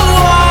go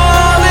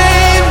all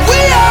in.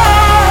 We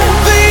are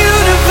the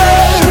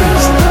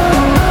universe.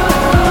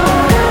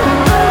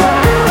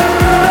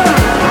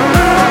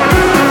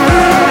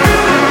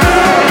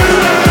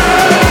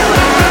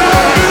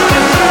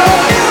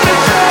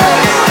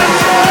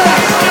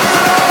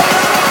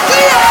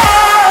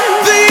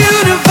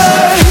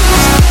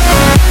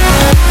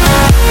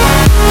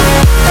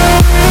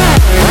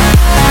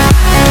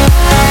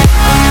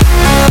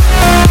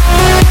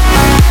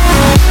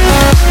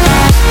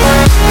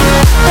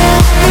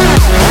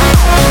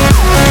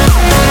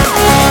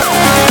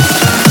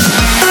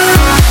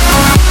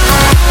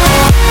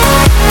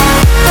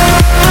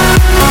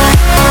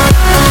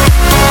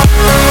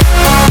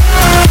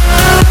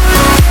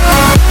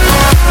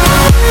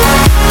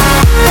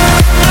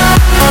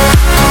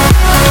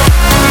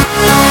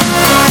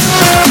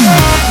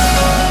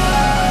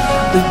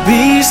 The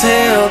beast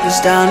held us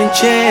down in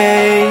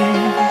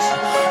chains.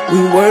 We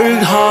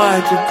worked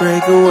hard to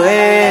break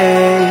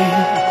away.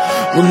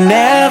 We'll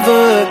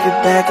never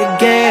get back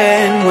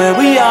again where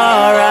we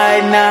are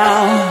right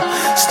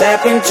now.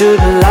 Step into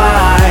the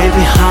light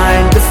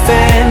behind the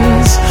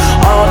fence.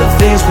 All the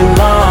things we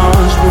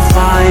lost we'll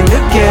find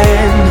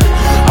again.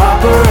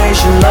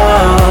 Operation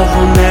Love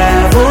will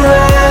never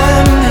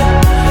end.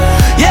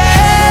 Yeah.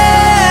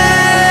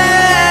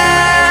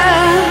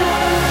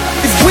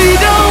 If we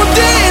don't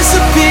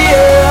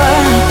disappear,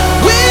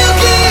 we'll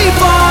keep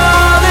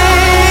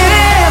falling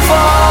and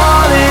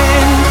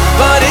falling.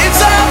 But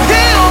it's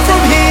uphill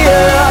from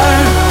here.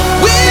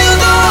 We'll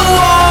go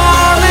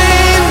all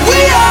in.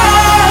 We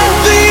are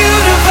the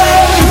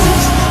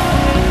universe.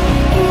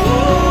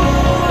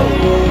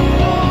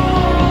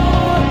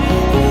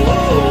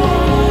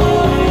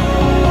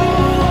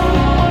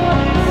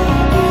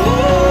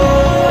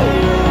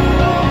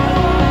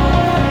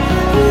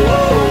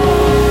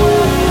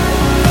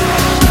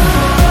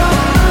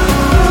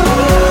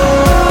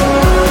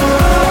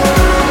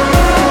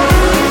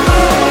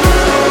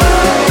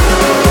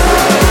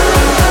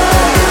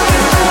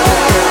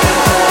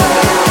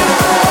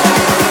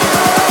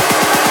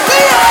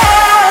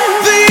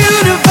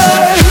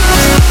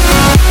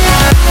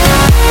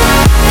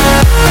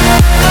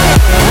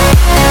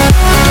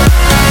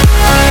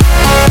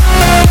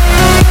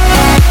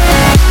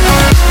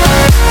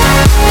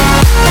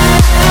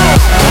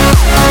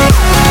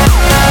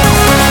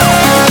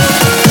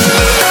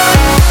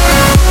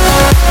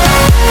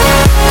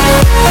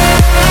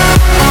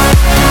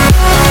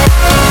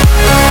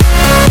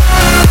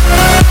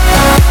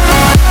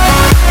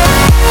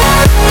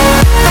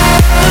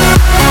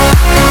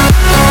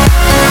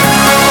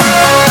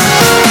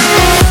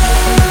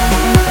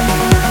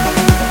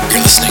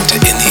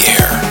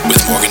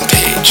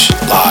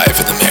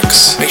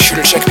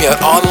 Check me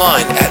out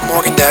online at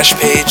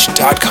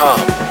morgan-page.com.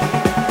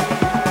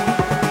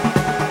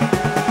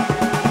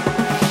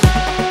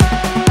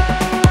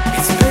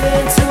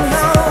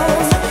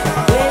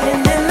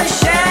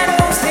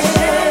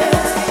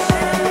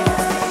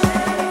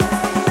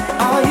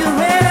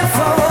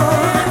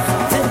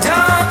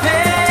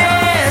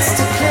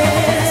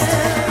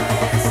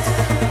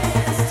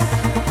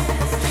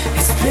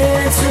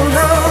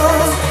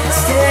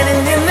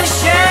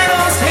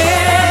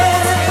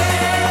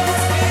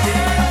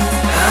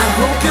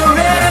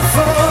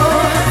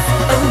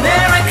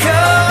 America.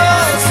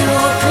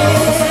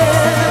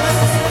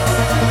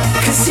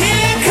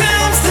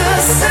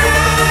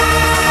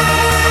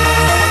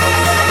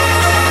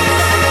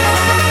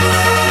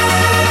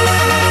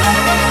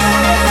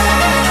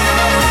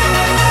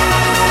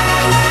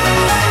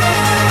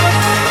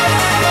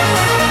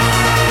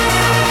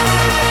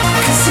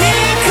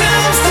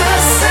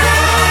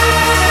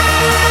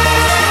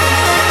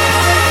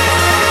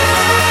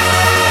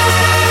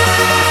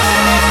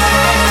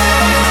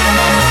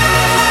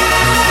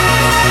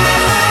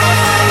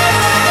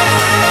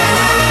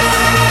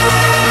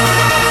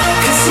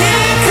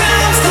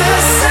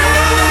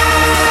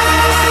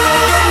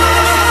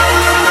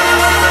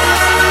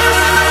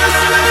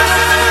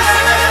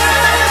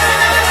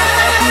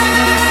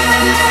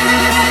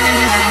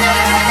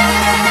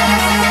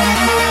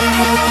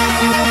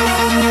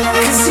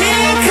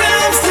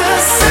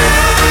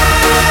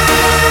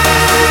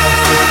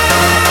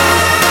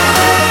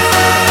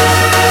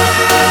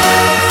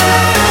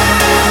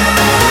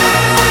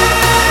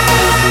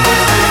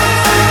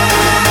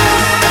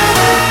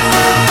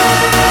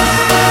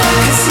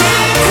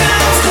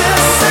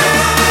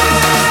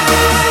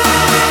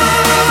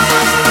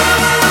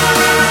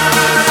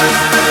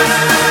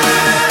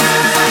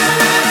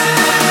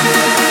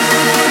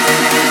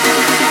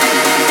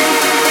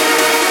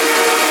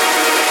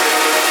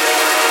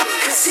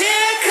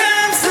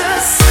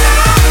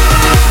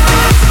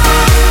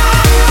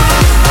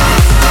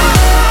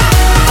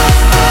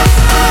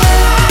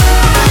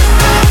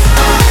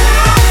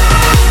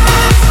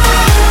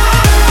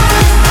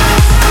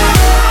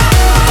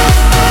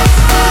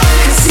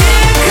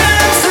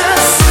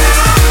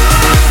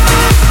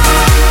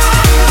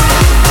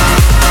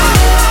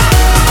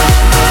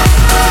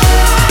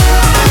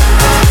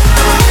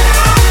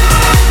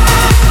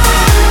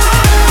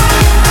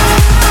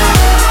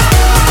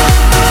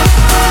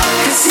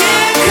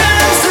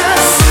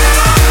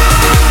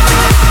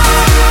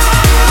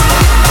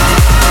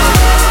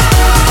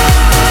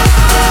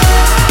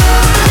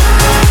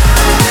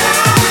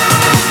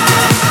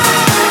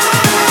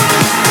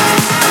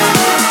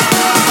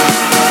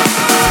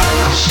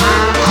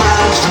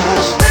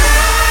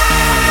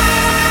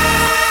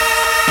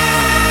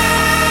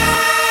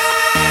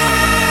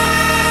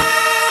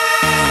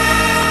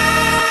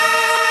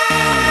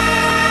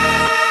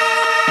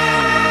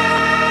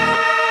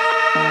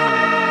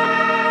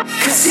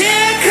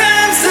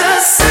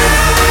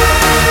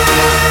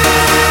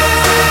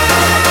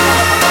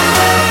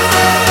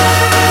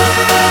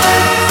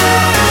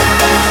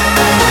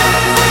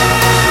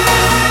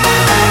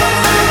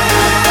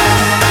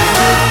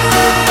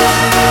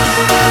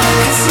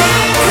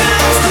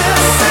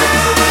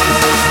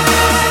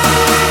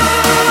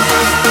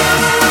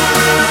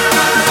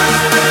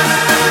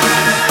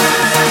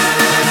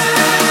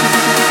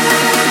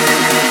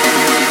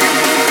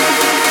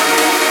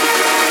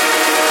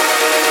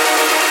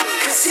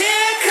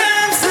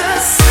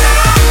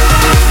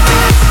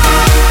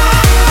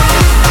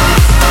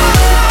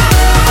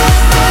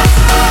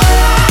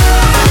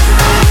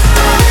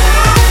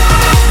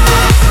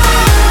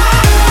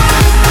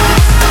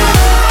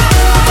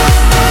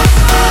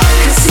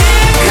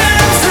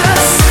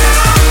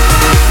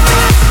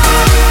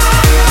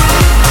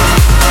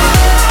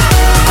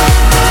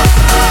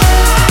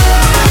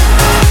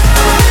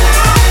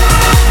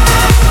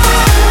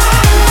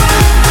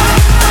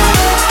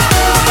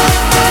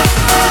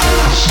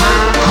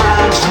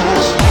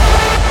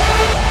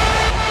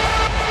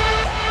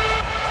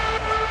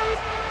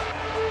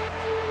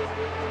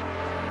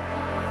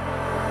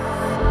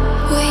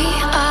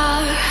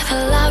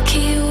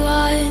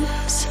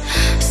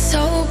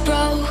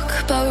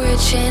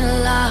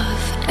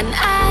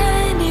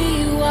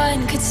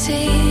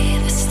 see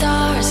the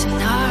stars in our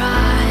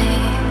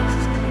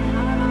eyes.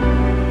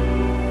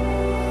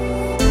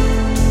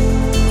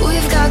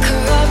 We've got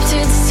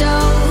corrupted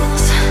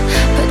souls,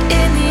 but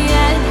in the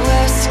end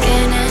we're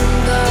skin and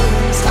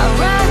bones. Our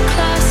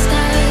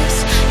recklessness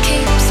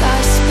keeps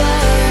us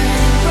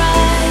burning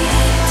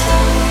bright,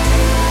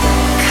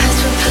 'cause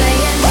we're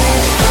playing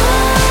with fire.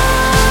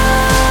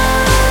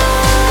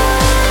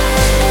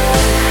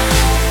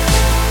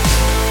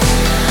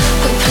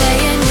 We're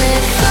playing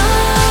with fire.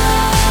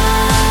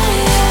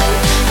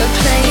 We're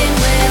playing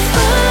with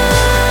fire.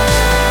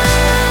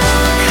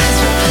 'Cause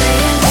we're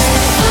playing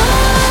with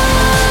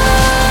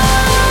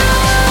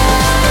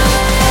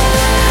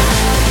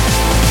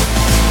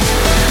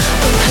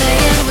We're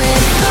playing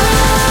with fire.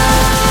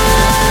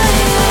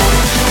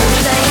 We're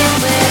playing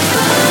with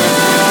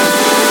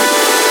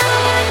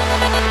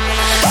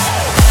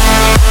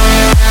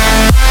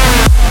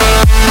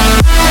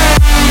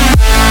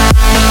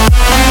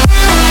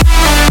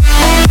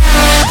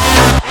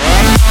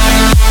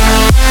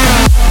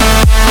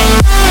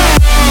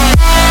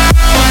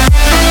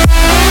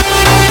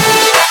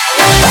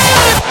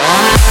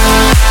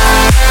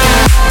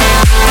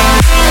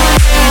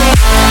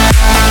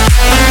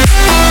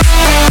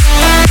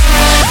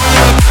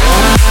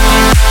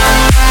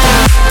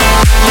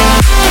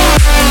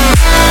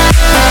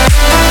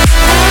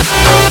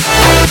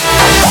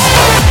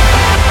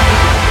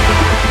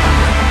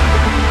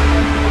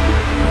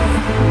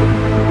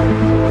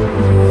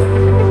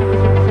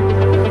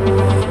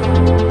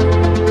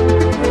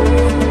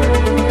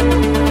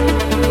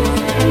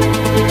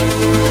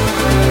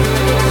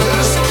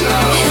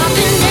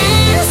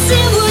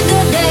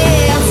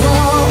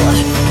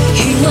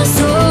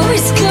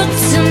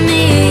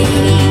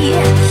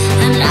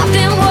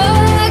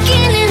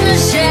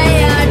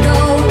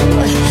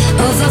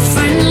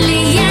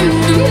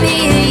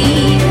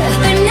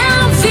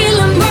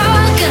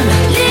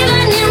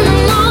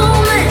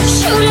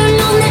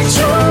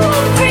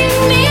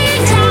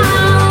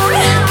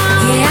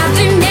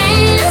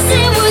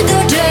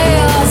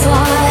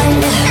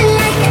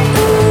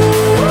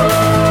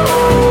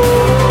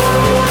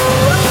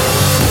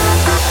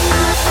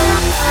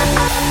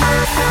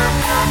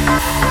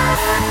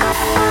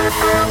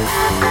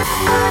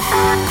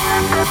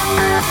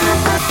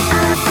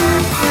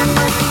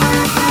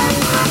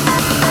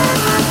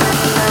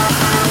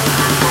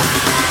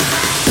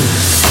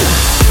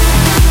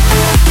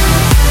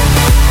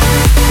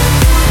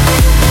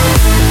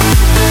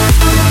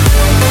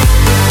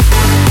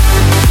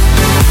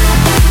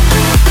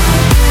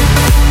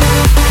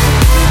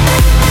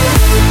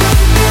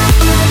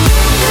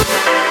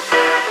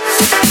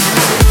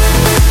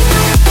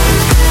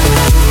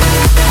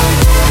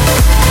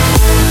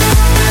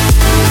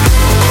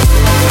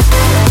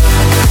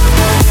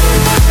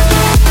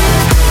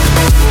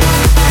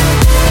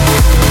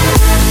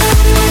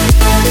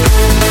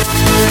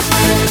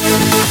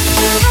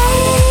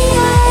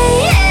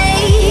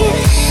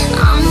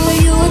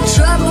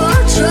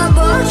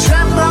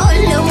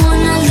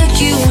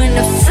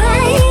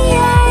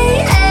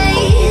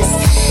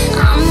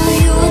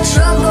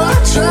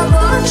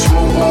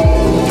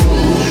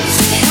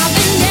I've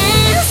been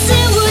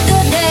dancing with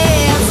the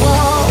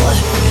devil.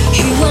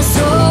 He was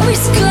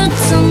always good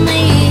to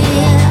me,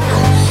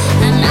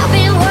 and I've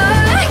been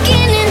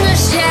working in the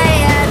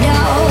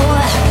shadow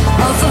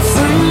of a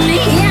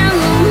friendly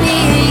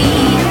enemy.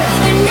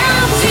 And now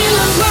I'm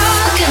feeling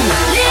broken,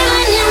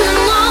 living in the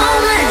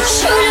moment.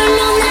 Should've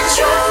known that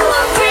you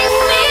would bring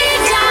me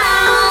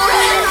down.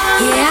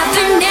 Yeah, I've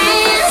been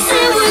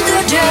dancing with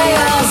the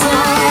devil,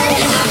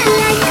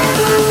 like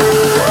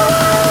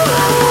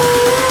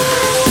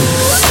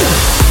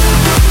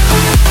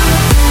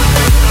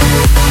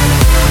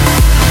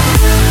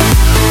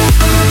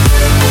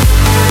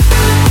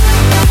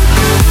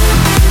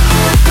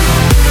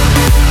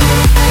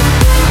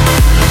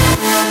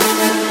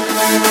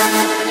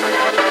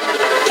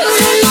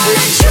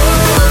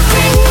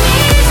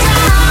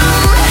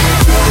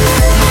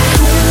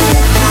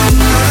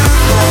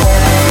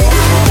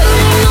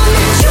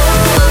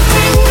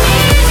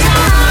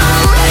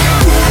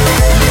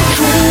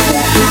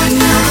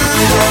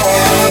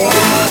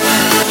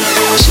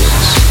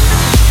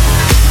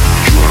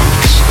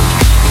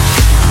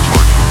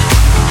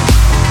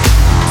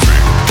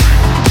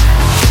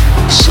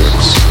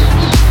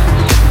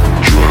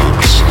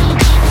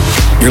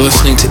You're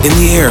listening to In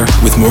the Air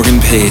with Morgan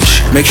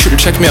Page. Make sure to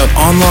check me out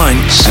online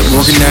at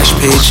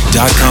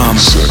morgan-page.com,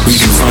 where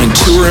you can find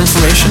tour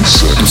information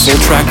and full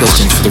track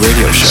listings for the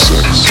radio show.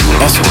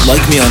 Also,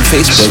 like me on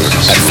Facebook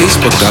at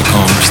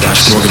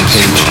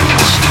facebook.com/morganpage.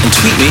 And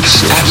tweet me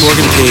at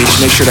Morgan Page.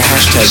 Make sure to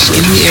hashtag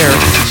In the Air.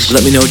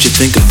 Let me know what you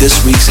think of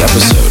this week's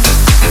episode.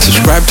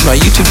 Subscribe to my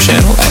YouTube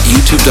channel at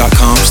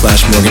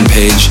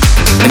youtube.com/morganpage.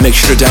 And make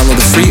sure to download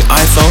the free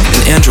iPhone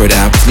and Android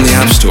app from the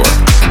App Store.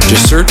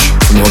 Just search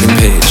for Morgan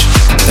Page.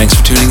 Thanks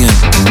for tuning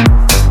in.